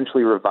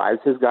eventually revise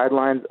his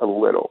guidelines a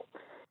little.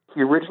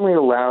 He originally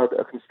allowed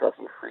a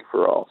construction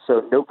free-for-all,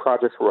 so no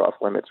projects were off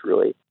limits,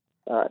 really.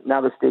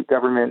 Now the state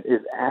government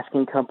is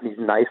asking companies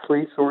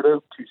nicely, sort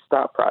of, to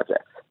stop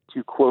projects,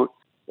 to, quote,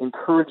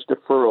 encourage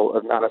deferral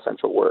of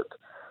non-essential work,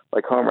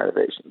 like home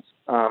renovations.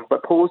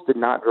 But Polis did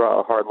not draw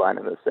a hard line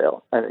in the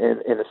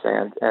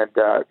sand, and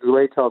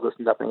Goulet tells us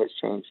nothing has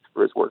changed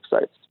for his work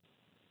sites.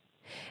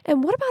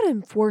 And what about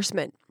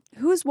enforcement?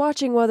 Who's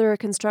watching whether a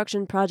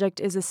construction project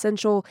is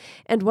essential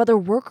and whether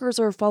workers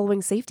are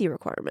following safety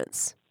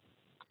requirements?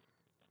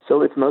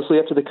 So it's mostly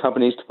up to the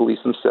companies to police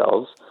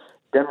themselves.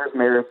 Denver's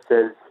mayor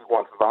says he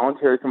wants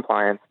voluntary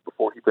compliance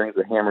before he brings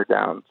the hammer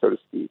down, so to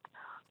speak.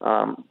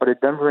 But a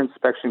Denver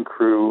inspection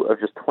crew of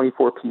just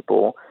 24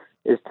 people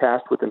is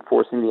tasked with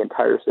enforcing the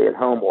entire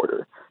stay-at-home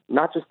order,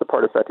 not just the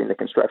part affecting the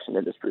construction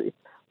industry.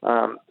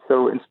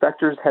 So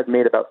inspectors had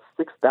made about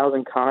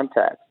 6,000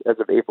 contacts as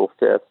of April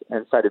 5th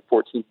and cited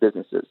 14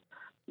 businesses.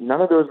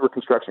 None of those were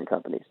construction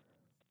companies.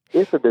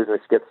 If a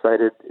business gets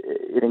cited,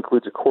 it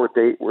includes a court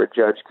date where a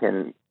judge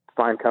can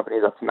fine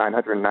companies up to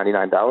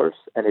 $999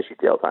 and issue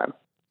jail time.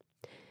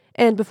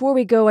 And before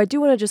we go, I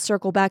do want to just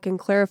circle back and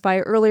clarify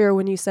earlier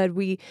when you said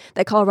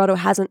that Colorado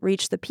hasn't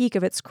reached the peak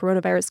of its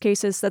coronavirus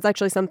cases. That's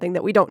actually something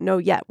that we don't know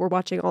yet. We're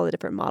watching all the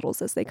different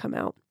models as they come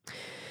out.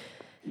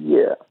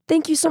 Yeah.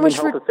 Thank you so much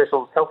for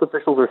health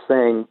officials are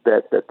saying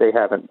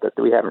that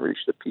we haven't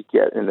reached the peak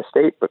yet in the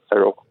state, but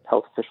federal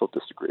health officials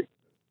disagree.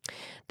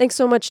 Thanks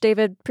so much,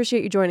 David.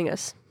 Appreciate you joining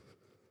us.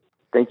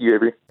 Thank you,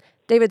 Avery.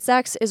 David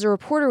Sachs is a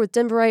reporter with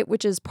Denverite,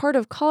 which is part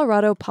of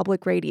Colorado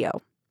Public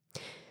Radio.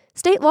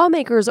 State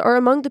lawmakers are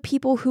among the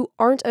people who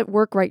aren't at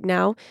work right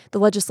now. The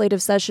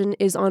legislative session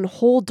is on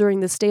hold during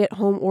the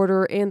stay-at-home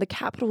order, and the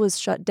Capitol is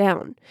shut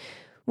down.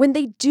 When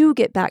they do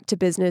get back to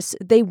business,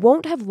 they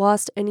won't have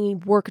lost any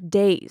work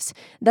days.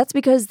 That's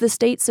because the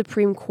state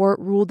Supreme Court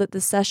ruled that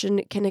the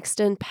session can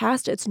extend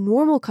past its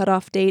normal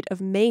cutoff date of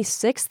May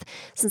 6th,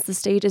 since the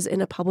state is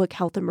in a public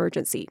health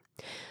emergency.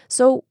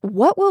 So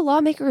what will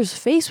lawmakers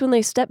face when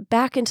they step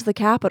back into the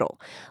Capitol?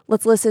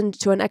 Let's listen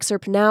to an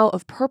excerpt now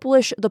of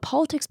Purplish, the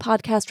politics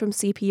podcast from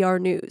CPR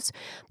News.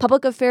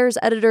 Public Affairs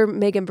editor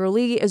Megan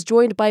Burley is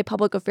joined by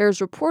public affairs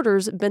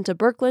reporters Benta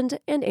Birkland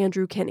and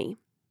Andrew Kinney.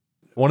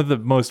 One of the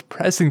most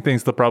pressing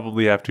things they'll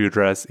probably have to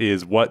address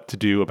is what to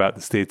do about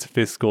the state's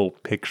fiscal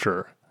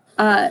picture.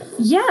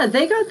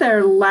 They got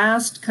their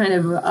last kind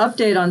of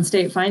update on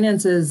state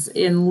finances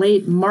in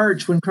late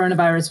March when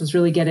coronavirus was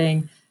really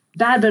getting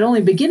bad, but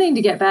only beginning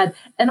to get bad.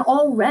 And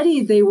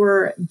already they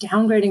were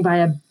downgrading by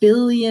 $1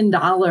 billion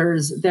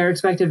their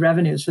expected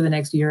revenues for the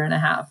next year and a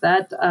half.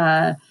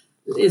 That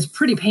is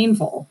pretty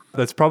painful.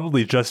 That's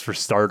probably just for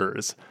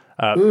starters.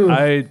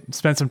 I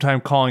spent some time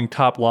calling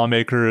top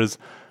lawmakers.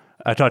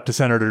 I talked to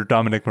Senator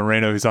Dominic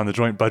Moreno, who's on the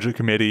Joint Budget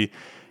Committee,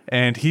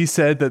 and he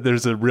said that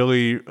there's a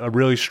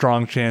really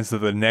strong chance that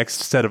the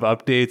next set of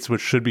updates,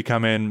 which should be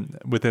coming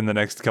within the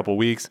next couple of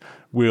weeks,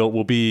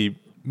 will be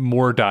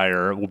more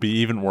dire, will be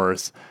even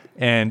worse.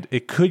 And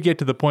it could get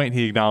to the point,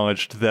 he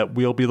acknowledged, that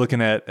we'll be looking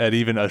at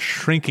even a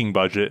shrinking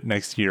budget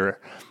next year,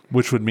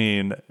 which would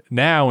mean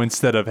now,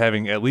 instead of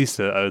having at least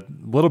a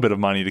little bit of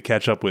money to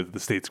catch up with the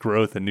state's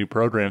growth and new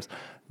programs,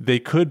 they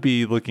could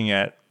be looking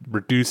at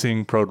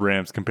reducing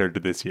programs compared to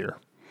this year.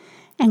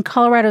 And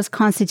Colorado's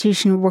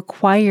constitution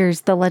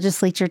requires the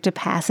legislature to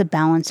pass a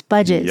balanced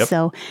budget. Yep.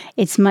 So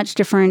it's much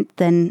different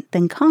than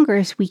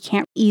Congress. We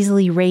can't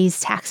easily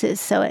raise taxes.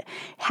 So it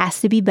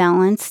has to be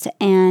balanced.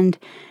 And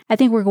I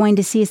think we're going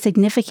to see a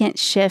significant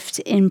shift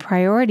in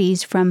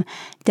priorities from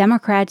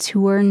Democrats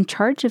who are in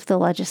charge of the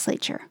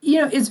legislature.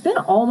 It's been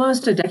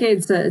almost a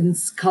decade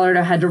since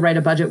Colorado had to write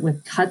a budget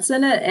with cuts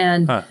in it.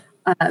 And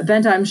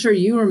Benta, I'm sure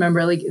you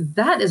remember,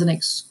 that is an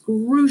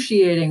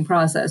excruciating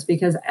process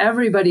because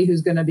everybody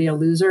who's going to be a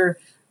loser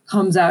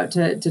comes out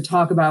to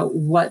talk about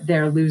what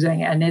they're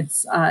losing. And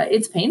it's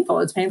painful.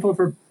 It's painful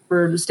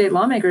for state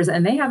lawmakers.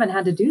 And they haven't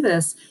had to do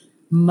this,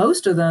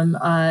 most of them,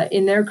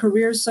 in their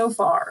careers so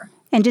far.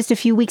 And just a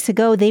few weeks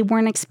ago, they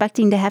weren't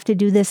expecting to have to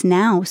do this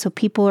now. So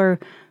people are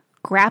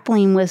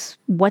grappling with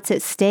what's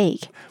at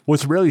stake.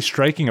 What's really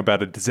striking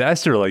about a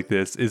disaster like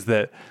this is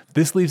that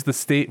this leaves the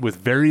state with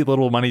very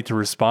little money to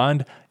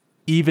respond,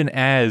 even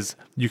as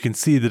you can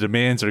see the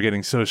demands are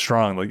getting so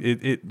strong.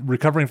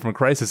 Recovering from a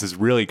crisis is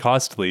really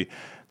costly,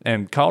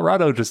 and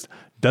Colorado just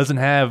doesn't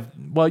have,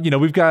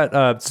 we've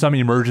got some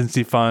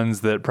emergency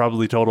funds that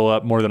probably total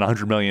up more than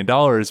 $100 million,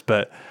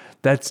 but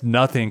that's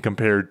nothing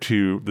compared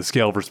to the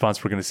scale of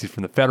response we're going to see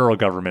from the federal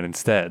government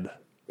instead.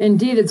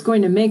 Indeed, it's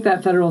going to make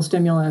that federal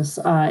stimulus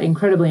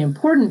incredibly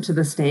important to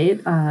the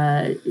state.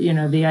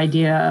 The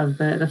idea of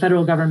the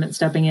federal government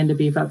stepping in to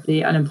beef up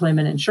the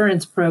unemployment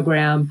insurance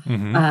program,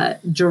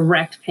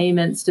 direct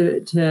payments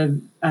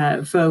to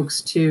folks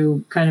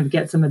to kind of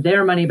get some of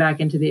their money back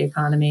into the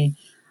economy.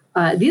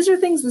 These are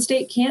things the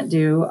state can't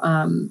do,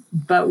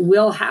 but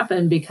will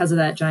happen because of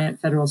that giant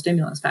federal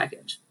stimulus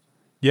package.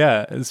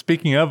 Yeah.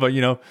 Speaking of,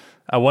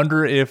 I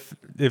wonder if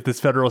this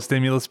federal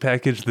stimulus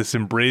package, this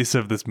embrace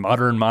of this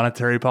modern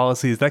monetary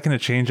policy, is that going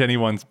to change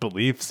anyone's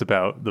beliefs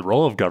about the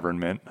role of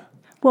government?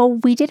 Well,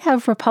 we did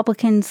have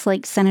Republicans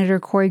like Senator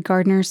Cory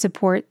Gardner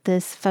support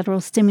this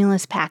federal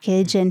stimulus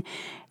package, and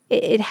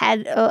it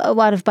had a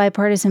lot of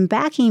bipartisan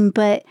backing,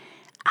 but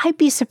I'd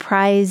be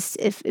surprised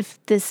if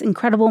this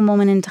incredible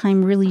moment in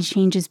time really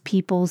changes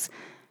people's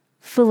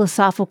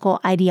philosophical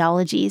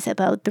ideologies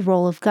about the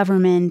role of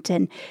government.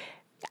 And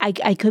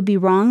I could be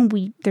wrong.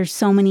 There's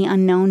so many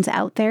unknowns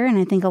out there, and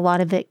I think a lot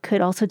of it could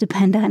also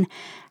depend on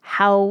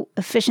how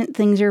efficient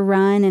things are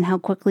run and how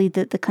quickly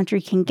the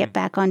country can get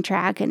back on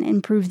track and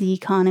improve the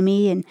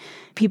economy and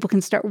people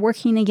can start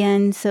working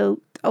again. So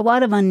a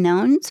lot of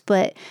unknowns,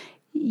 but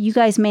you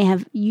guys may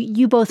have,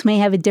 you both may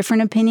have a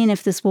different opinion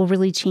if this will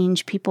really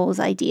change people's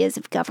ideas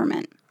of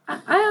government.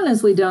 I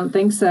honestly don't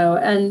think so.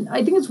 And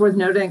I think it's worth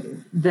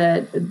noting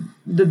that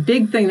the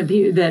big thing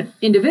that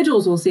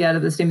individuals will see out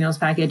of the stimulus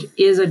package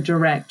is a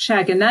direct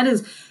check. And that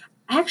is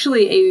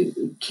actually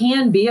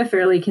can be a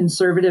fairly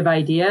conservative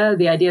idea,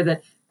 the idea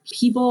that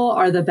people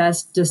are the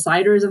best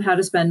deciders of how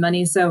to spend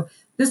money. So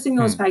this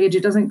stimulus package,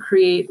 it doesn't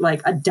create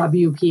like a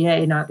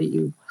WPA, not that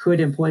you could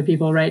employ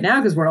people right now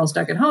because we're all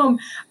stuck at home.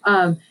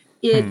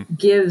 It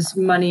gives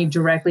money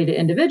directly to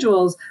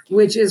individuals,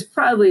 which is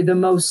probably the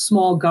most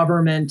small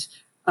government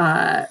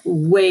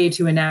way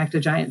to enact a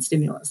giant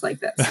stimulus like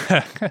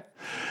this.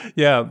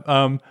 Yeah.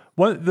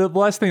 The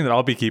last thing that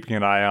I'll be keeping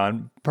an eye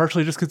on,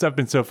 partially just because I've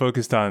been so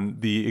focused on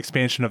the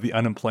expansion of the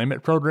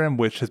unemployment program,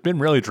 which has been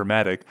really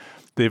dramatic.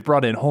 They've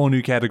brought in whole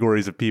new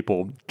categories of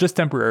people just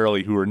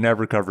temporarily who were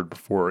never covered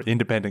before: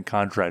 independent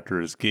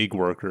contractors, gig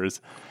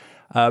workers.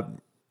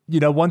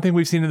 One thing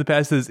we've seen in the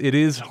past is it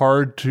is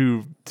hard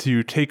to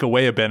take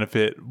away a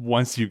benefit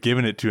once you've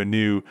given it to a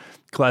new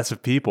class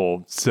of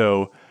people.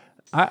 So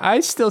I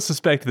still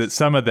suspect that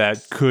some of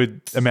that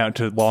could amount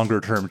to longer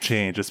term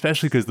change,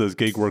 especially because those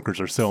gig workers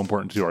are so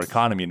important to our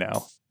economy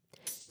now.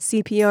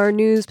 CPR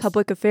News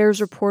public affairs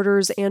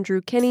reporters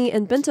Andrew Kinney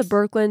and Binta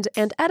Birkeland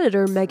and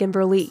editor Megan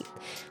Verlee,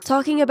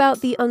 talking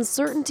about the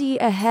uncertainty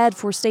ahead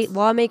for state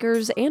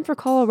lawmakers and for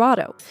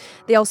Colorado.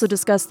 They also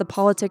discuss the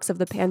politics of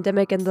the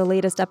pandemic in the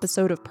latest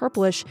episode of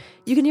Purplish.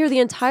 You can hear the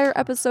entire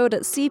episode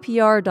at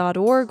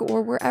cpr.org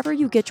or wherever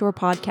you get your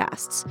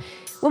podcasts.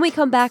 When we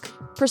come back,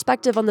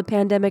 perspective on the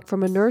pandemic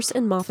from a nurse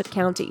in Moffat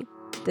County.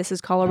 This is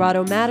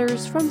Colorado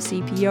Matters from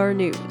CPR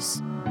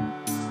News.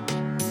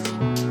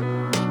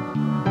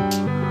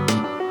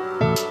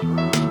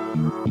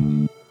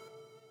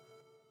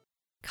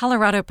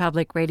 Colorado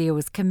Public Radio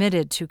is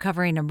committed to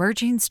covering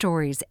emerging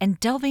stories and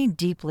delving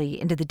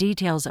deeply into the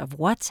details of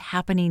what's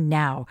happening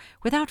now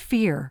without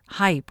fear,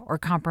 hype, or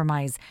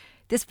compromise.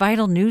 This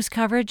vital news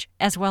coverage,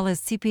 as well as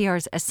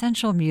CPR's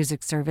essential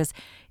music service,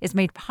 is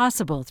made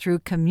possible through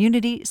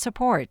community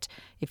support.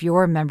 If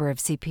you're a member of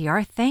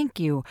CPR,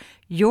 thank you.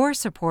 Your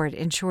support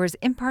ensures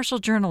impartial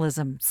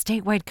journalism,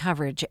 statewide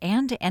coverage,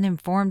 and an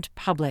informed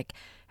public.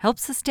 Help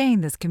sustain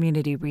this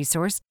community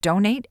resource.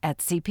 Donate at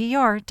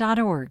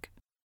cpr.org.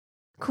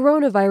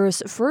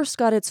 Coronavirus first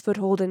got its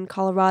foothold in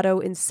Colorado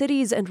in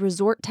cities and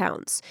resort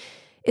towns.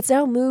 It's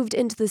now moved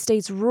into the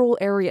state's rural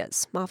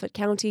areas. Moffat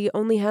County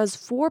only has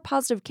 4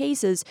 positive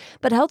cases,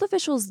 but health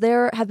officials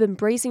there have been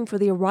bracing for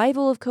the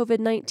arrival of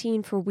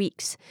COVID-19 for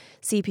weeks.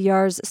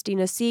 CPR's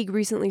Stina Sieg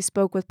recently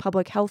spoke with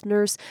public health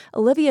nurse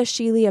Olivia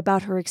Sheely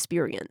about her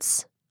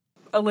experience.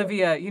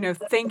 Olivia,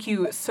 thank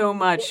you so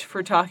much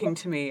for talking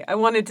to me. I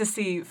wanted to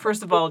see,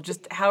 first of all,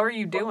 just how are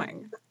you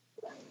doing?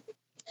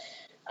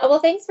 Well,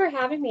 thanks for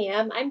having me.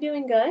 I'm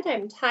doing good.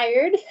 I'm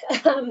tired.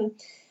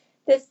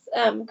 This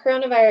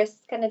coronavirus has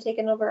kind of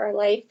taken over our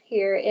life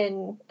here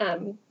in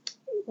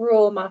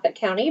rural Moffat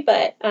County,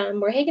 but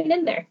we're hanging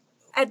in there.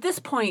 At this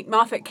point,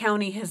 Moffat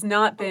County has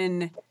not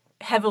been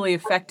heavily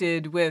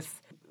affected with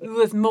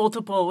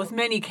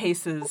many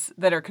cases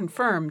that are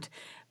confirmed.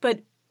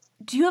 But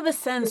do you have a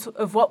sense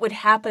of what would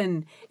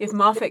happen if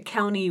Moffat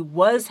County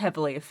was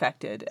heavily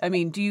affected? I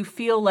mean, do you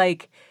feel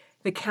like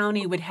the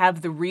county would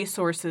have the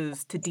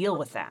resources to deal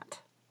with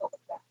that?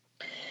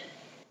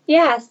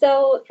 Yeah,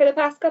 so for the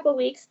past couple of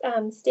weeks,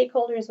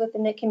 stakeholders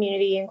within the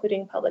community,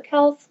 including public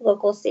health,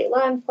 local state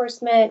law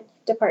enforcement,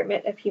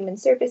 Department of Human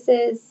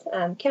Services,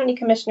 county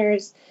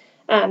commissioners,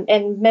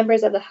 and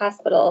members of the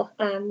hospital,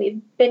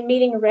 we've been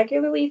meeting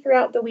regularly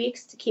throughout the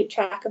weeks to keep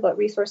track of what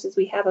resources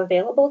we have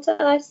available to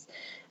us,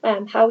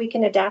 how we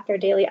can adapt our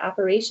daily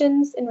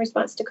operations in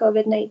response to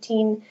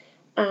COVID-19,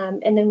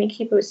 and then we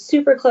keep a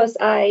super close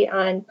eye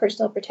on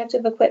personal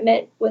protective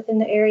equipment within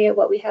the area,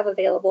 what we have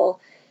available,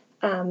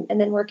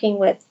 and then working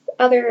with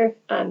other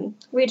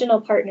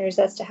regional partners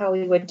as to how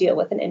we would deal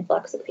with an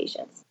influx of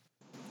patients.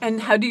 And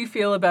how do you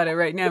feel about it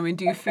right now? I mean,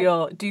 do you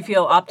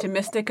feel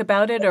optimistic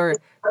about it, or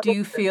do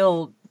you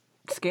feel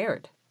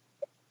scared?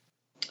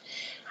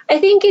 I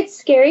think it's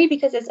scary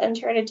because it's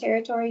uncharted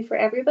territory for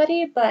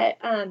everybody, but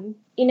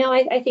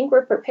I think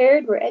we're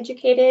prepared, we're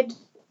educated.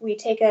 We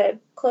take a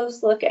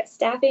close look at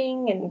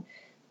staffing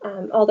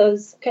and all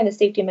those kind of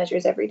safety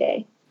measures every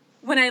day.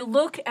 When I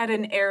look at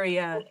an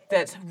area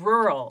that's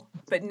rural,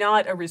 but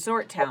not a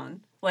resort town,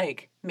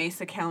 like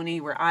Mesa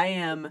County, where I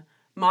am,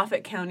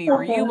 Moffat County,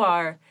 where you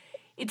are,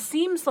 it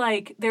seems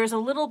like there's a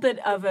little bit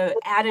of an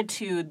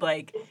attitude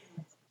like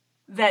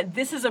that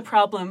this is a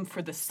problem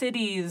for the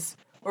cities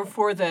or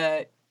for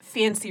the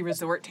fancy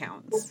resort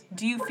towns.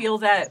 Do you feel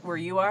that where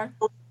you are?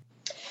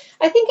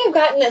 I think I've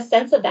gotten a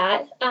sense of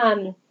that.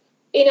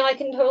 I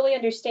can totally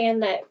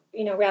understand that,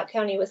 Routt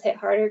County was hit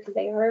harder because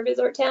they are a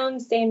resort town,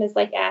 same as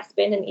like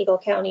Aspen and Eagle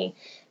County.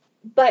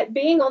 But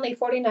being only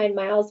 49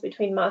 miles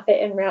between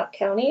Moffat and Routt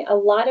County, a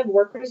lot of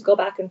workers go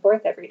back and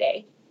forth every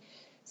day.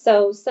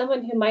 So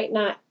someone who might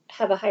not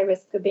have a high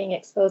risk of being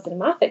exposed in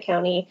Moffat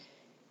County,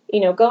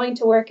 going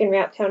to work in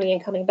Routt County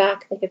and coming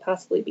back, they could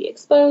possibly be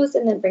exposed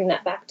and then bring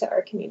that back to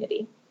our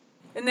community.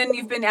 And then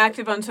you've been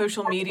active on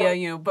social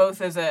media,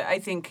 both as I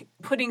think,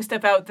 putting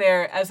stuff out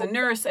there as a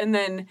nurse and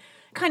then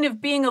kind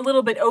of being a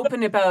little bit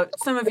open about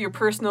some of your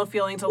personal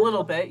feelings a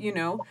little bit,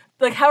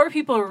 Like, how are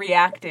people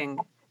reacting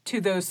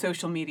to those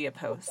social media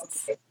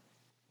posts?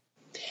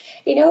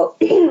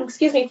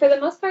 Excuse me, for the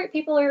most part,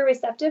 people are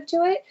receptive to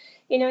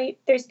it.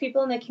 There's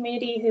people in the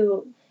community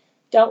who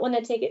don't want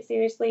to take it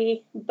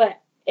seriously. But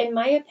in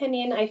my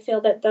opinion, I feel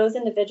that those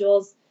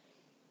individuals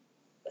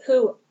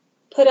who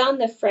put on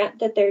the front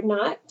that they're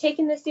not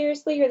taking this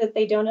seriously or that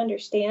they don't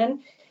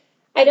understand,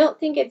 I don't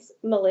think it's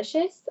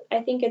malicious.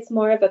 I think it's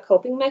more of a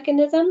coping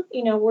mechanism.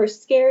 We're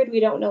scared. We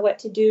don't know what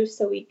to do.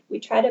 So we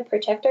try to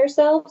protect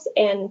ourselves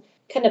and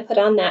kind of put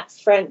on that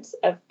front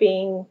of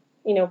being,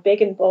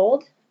 big and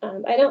bold.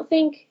 I don't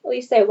think, at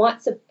least I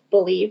want to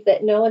believe,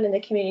 that no one in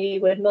the community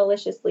would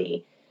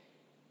maliciously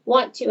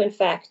want to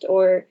infect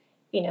or,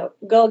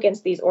 go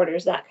against these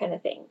orders, that kind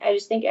of thing. I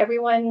just think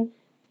everyone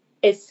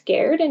is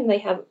scared and they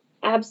have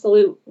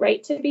absolute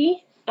right to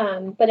be,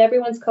 but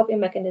everyone's coping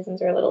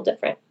mechanisms are a little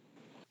different.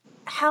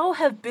 How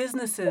have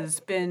businesses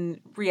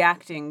been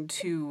reacting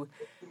to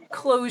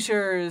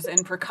closures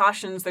and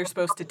precautions they're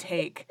supposed to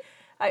take?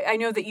 I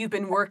know that you've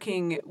been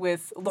working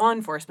with law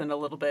enforcement a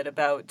little bit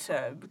about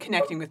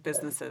connecting with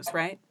businesses,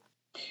 right?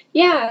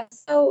 Yeah,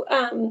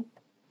 so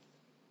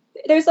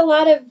there's a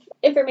lot of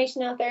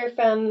information out there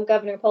from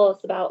Governor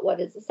Polis about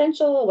what is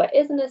essential, what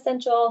isn't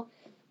essential.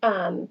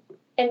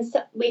 And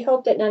so we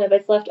hope that none of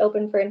it's left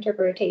open for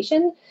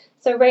interpretation.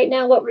 So right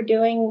now what we're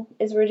doing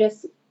is we're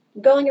just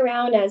going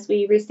around as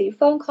we receive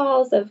phone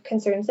calls of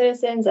concerned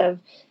citizens of,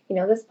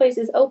 this place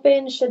is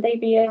open, should they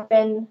be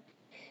open?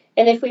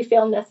 And if we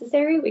feel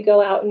necessary, we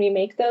go out and we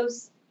make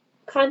those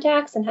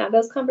contacts and have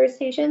those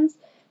conversations.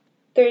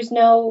 There's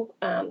no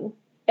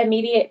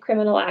immediate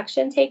criminal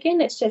action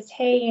taken. It's just,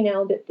 hey,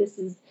 that this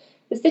is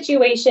the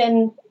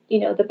situation,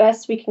 the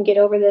best we can get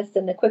over this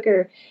and the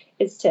quicker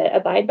is to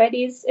abide by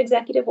these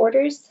executive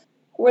orders.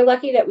 We're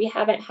lucky that we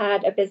haven't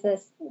had a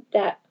business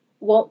that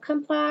won't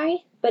comply,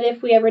 but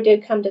if we ever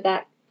did come to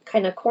that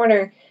kind of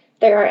corner,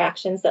 there are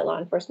actions that law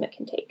enforcement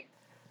can take.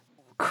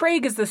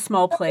 Craig is a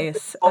small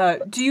place.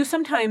 Do you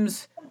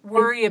sometimes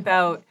worry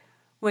about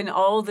when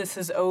all this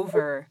is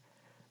over,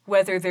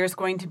 whether there's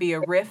going to be a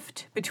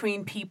rift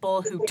between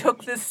people who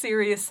took this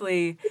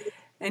seriously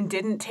and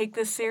didn't take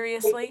this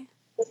seriously?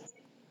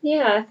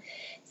 Yeah.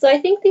 So I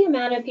think the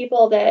amount of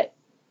people that,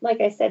 like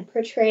I said,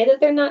 portray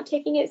that they're not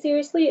taking it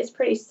seriously is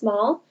pretty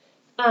small.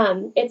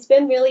 It's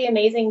been really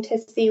amazing to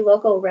see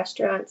local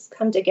restaurants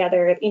come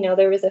together.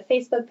 There was a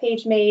Facebook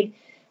page made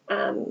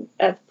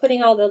of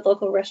putting all the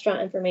local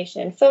restaurant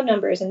information and phone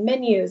numbers and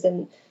menus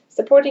and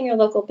supporting your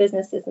local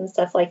businesses and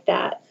stuff like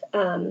that.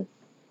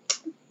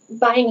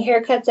 Buying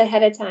haircuts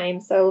ahead of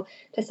time, so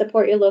to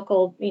support your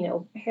local,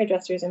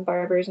 hairdressers and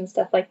barbers and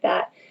stuff like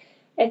that.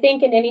 I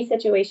think in any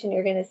situation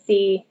you're going to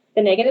see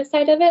the negative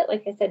side of it.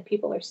 Like I said,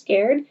 people are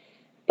scared,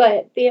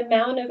 but the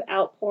amount of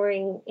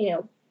outpouring,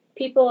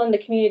 people in the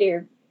community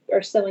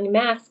are sewing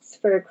masks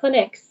for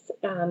clinics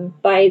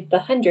by the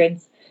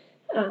hundreds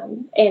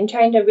and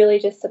trying to really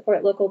just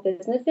support local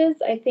businesses.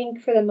 I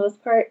think for the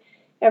most part,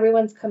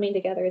 everyone's coming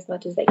together as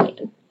much as they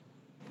can.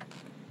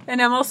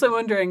 And I'm also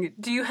wondering,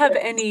 do you have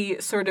any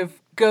sort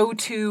of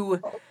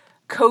go-to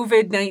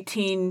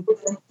COVID-19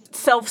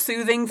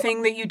 self-soothing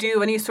thing that you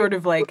do? Any sort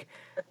of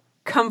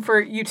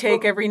comfort you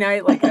take every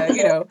night, like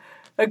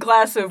a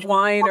glass of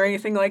wine or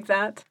anything like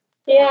that?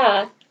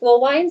 Yeah,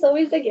 well, wine's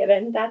always a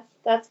given.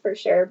 That's for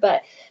sure.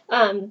 But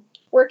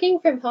working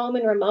from home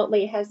and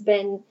remotely has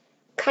been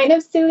kind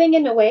of soothing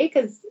in a way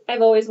because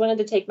I've always wanted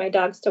to take my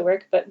dogs to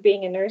work, but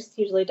being a nurse,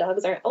 usually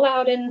dogs aren't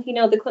allowed in,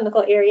 the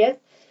clinical areas.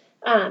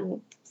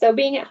 So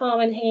being at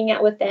home and hanging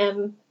out with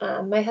them,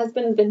 my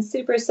husband has been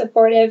super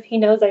supportive. He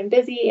knows I'm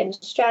busy and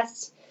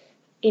stressed,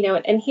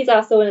 and he's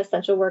also an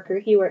essential worker.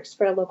 He works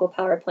for a local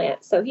power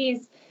plant. So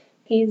he's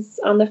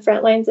on the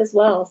front lines as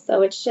well.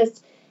 So it's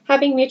just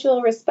having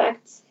mutual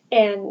respect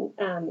and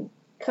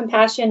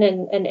compassion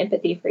and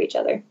empathy for each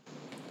other.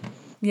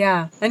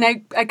 Yeah. And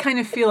I kind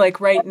of feel like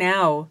right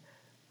now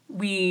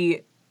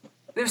it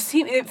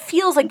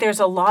feels like there's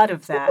a lot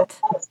of that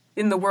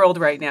in the world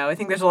right now. I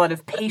think there's a lot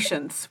of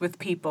patience with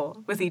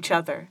people, with each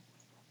other.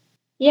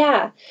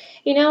 Yeah.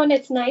 And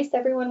it's nice.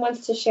 Everyone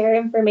wants to share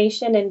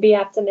information and be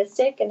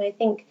optimistic. And I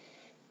think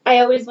I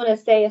always want to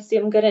say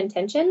assume good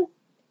intention.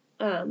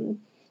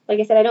 Like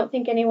I said, I don't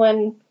think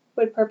anyone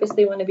would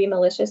purposely want to be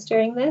malicious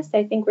during this.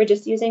 I think we're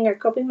just using our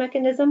coping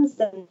mechanisms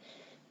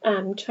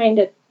and trying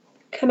to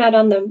come out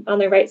on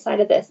the right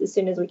side of this as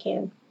soon as we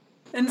can.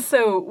 And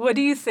so what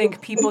do you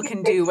think people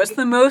can do? What's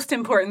the most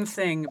important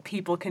thing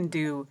people can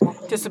do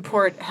to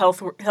support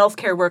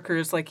healthcare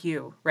workers like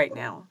you right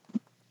now?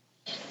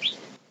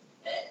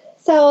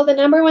 So the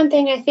number one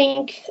thing I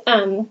think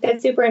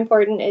that's super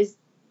important is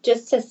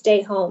just to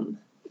stay home.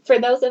 For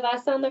those of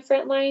us on the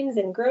front lines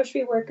and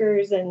grocery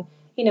workers and,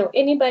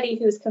 anybody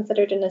who's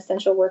considered an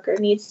essential worker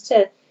needs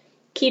to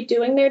keep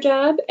doing their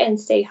job and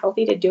stay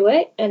healthy to do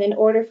it. And in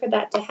order for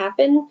that to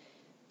happen,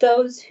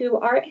 those who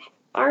are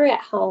are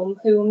at home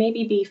who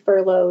maybe be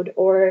furloughed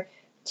or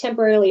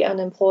temporarily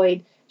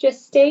unemployed,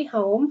 just stay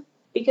home,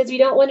 because you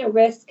don't want to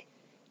risk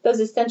those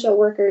essential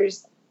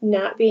workers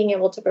not being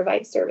able to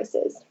provide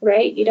services,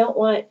 right? You don't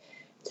want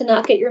to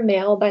not get your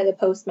mail by the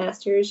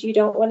postmasters. You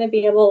don't want to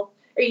be able,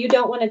 or you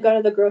don't want to go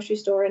to the grocery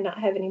store and not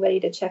have anybody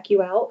to check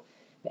you out.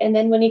 And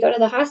then when you go to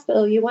the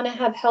hospital, you want to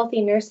have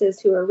healthy nurses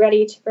who are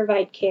ready to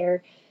provide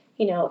care,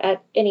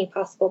 at any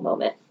possible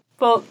moment.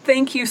 Well,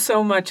 thank you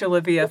so much,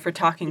 Olivia, for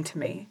talking to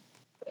me.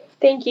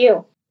 Thank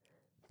you.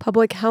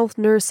 Public health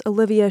nurse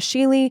Olivia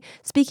Sheely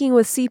speaking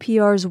with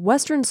CPR's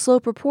Western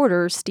Slope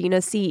reporter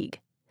Stina Sieg.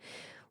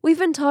 We've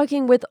been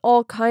talking with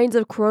all kinds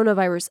of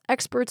coronavirus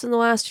experts in the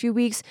last few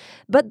weeks,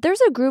 but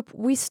there's a group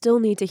we still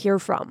need to hear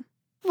from.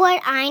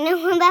 What I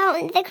know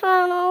about the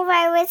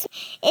coronavirus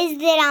is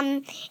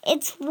that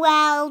it's,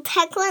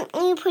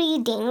 technically pretty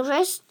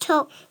dangerous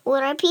to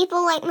older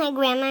people like my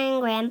grandma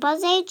and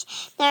grandpa's age.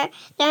 They're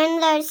in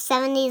their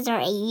 70s or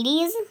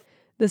 80s.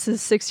 This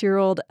is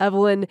 6-year-old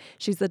Evelyn.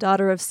 She's the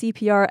daughter of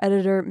CPR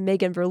editor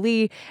Megan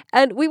Verlee,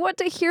 and we want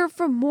to hear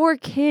from more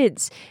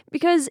kids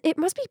because it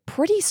must be a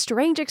pretty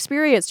strange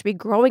experience to be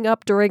growing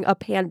up during a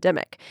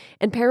pandemic.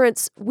 And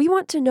parents, we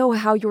want to know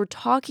how you're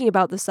talking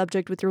about the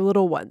subject with your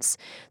little ones.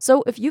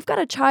 So if you've got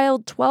a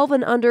child 12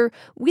 and under,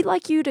 we'd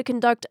like you to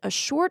conduct a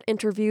short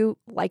interview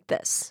like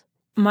this.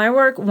 My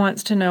work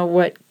wants to know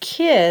what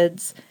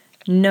kids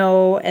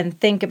know and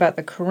think about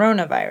the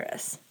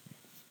coronavirus.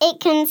 It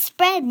can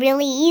spread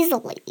really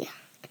easily.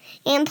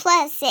 And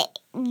plus,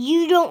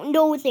 you don't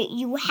know that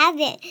you have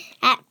it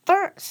at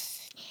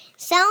first.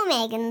 So,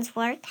 Megan's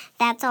work,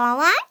 that's all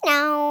I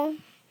know.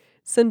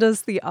 Send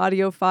us the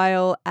audio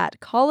file at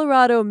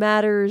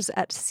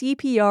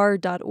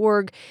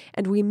coloradomatters@cpr.org,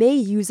 and we may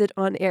use it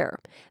on air.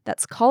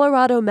 That's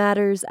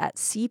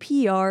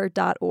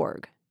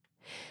coloradomatters@cpr.org.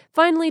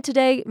 Finally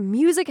today,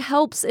 music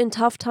helps in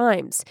tough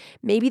times.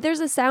 Maybe there's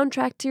a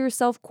soundtrack to your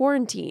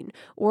self-quarantine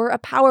or a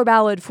power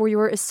ballad for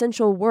your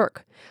essential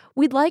work.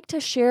 We'd like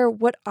to share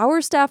what our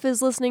staff is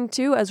listening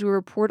to as we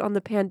report on the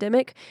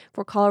pandemic.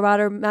 For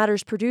Colorado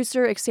Matters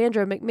producer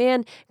Alexandra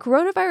McMahon,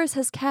 coronavirus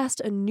has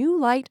cast a new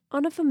light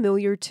on a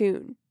familiar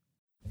tune.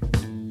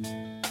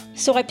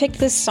 So I picked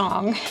this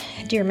song,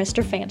 Dear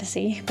Mr.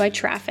 Fantasy by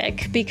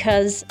Traffic,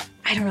 because,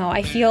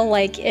 I feel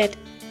like it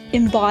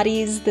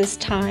embodies this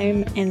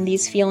time and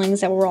these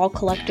feelings that we're all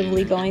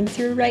collectively going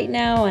through right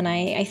now. And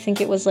I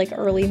think it was like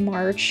early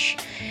March,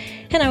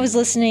 and I was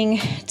listening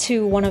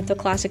to one of the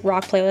classic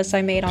rock playlists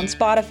I made on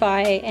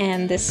Spotify,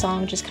 and this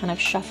song just kind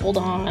of shuffled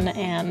on,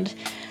 and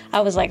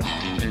I was like,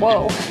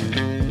 whoa.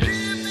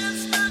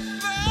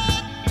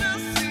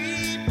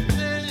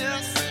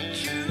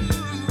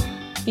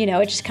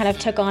 It just kind of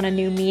took on a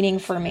new meaning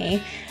for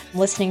me,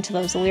 listening to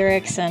those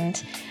lyrics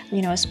and,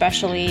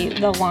 especially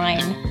the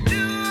line,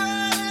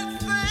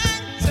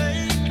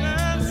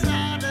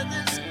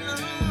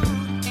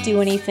 do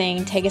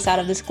anything, take us out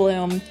of this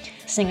gloom,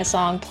 sing a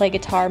song, play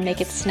guitar, make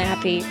it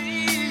snappy.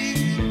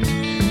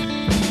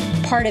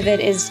 Part of it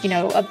is,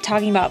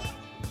 talking about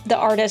the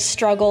artist's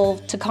struggle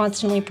to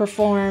constantly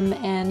perform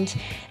and,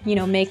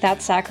 make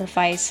that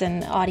sacrifice,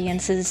 and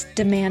audiences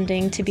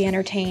demanding to be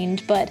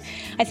entertained. But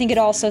I think it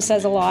also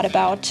says a lot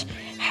about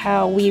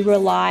how we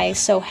rely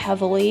so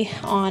heavily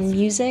on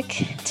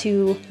music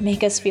to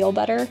make us feel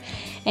better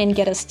and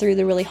get us through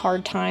the really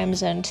hard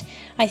times. And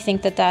I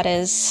think that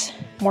is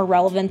more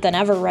relevant than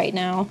ever right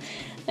now.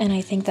 And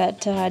I think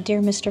that Dear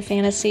Mr.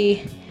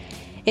 Fantasy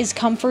is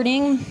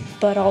comforting,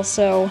 but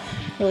also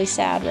really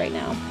sad right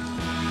now.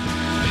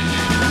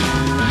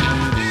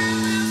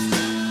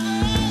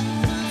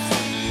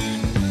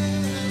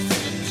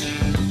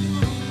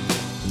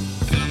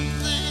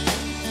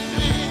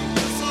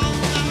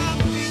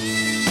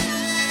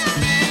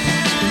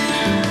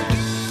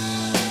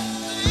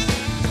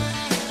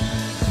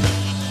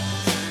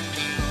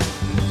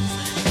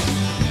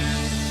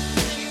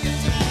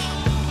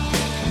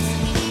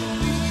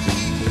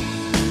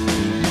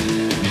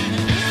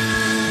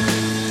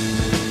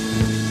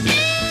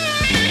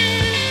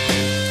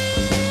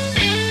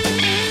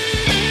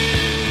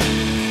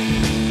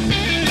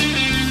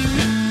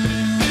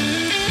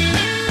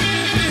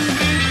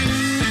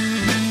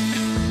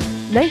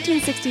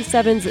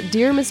 .1967's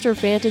Dear Mr.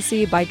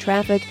 Fantasy by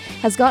Traffic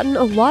has gotten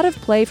a lot of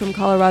play from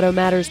Colorado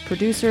Matters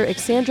producer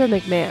Alexandra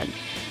McMahon.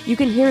 You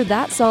can hear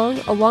that song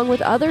along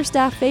with other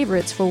staff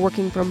favorites for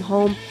working from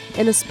home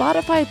in a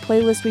Spotify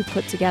playlist we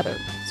put together.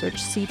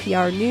 Search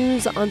CPR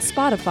News on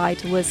Spotify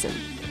to listen.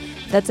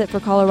 That's it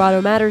for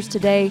Colorado Matters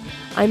today.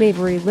 I'm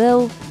Avery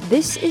Lill.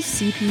 This is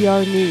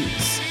CPR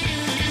News.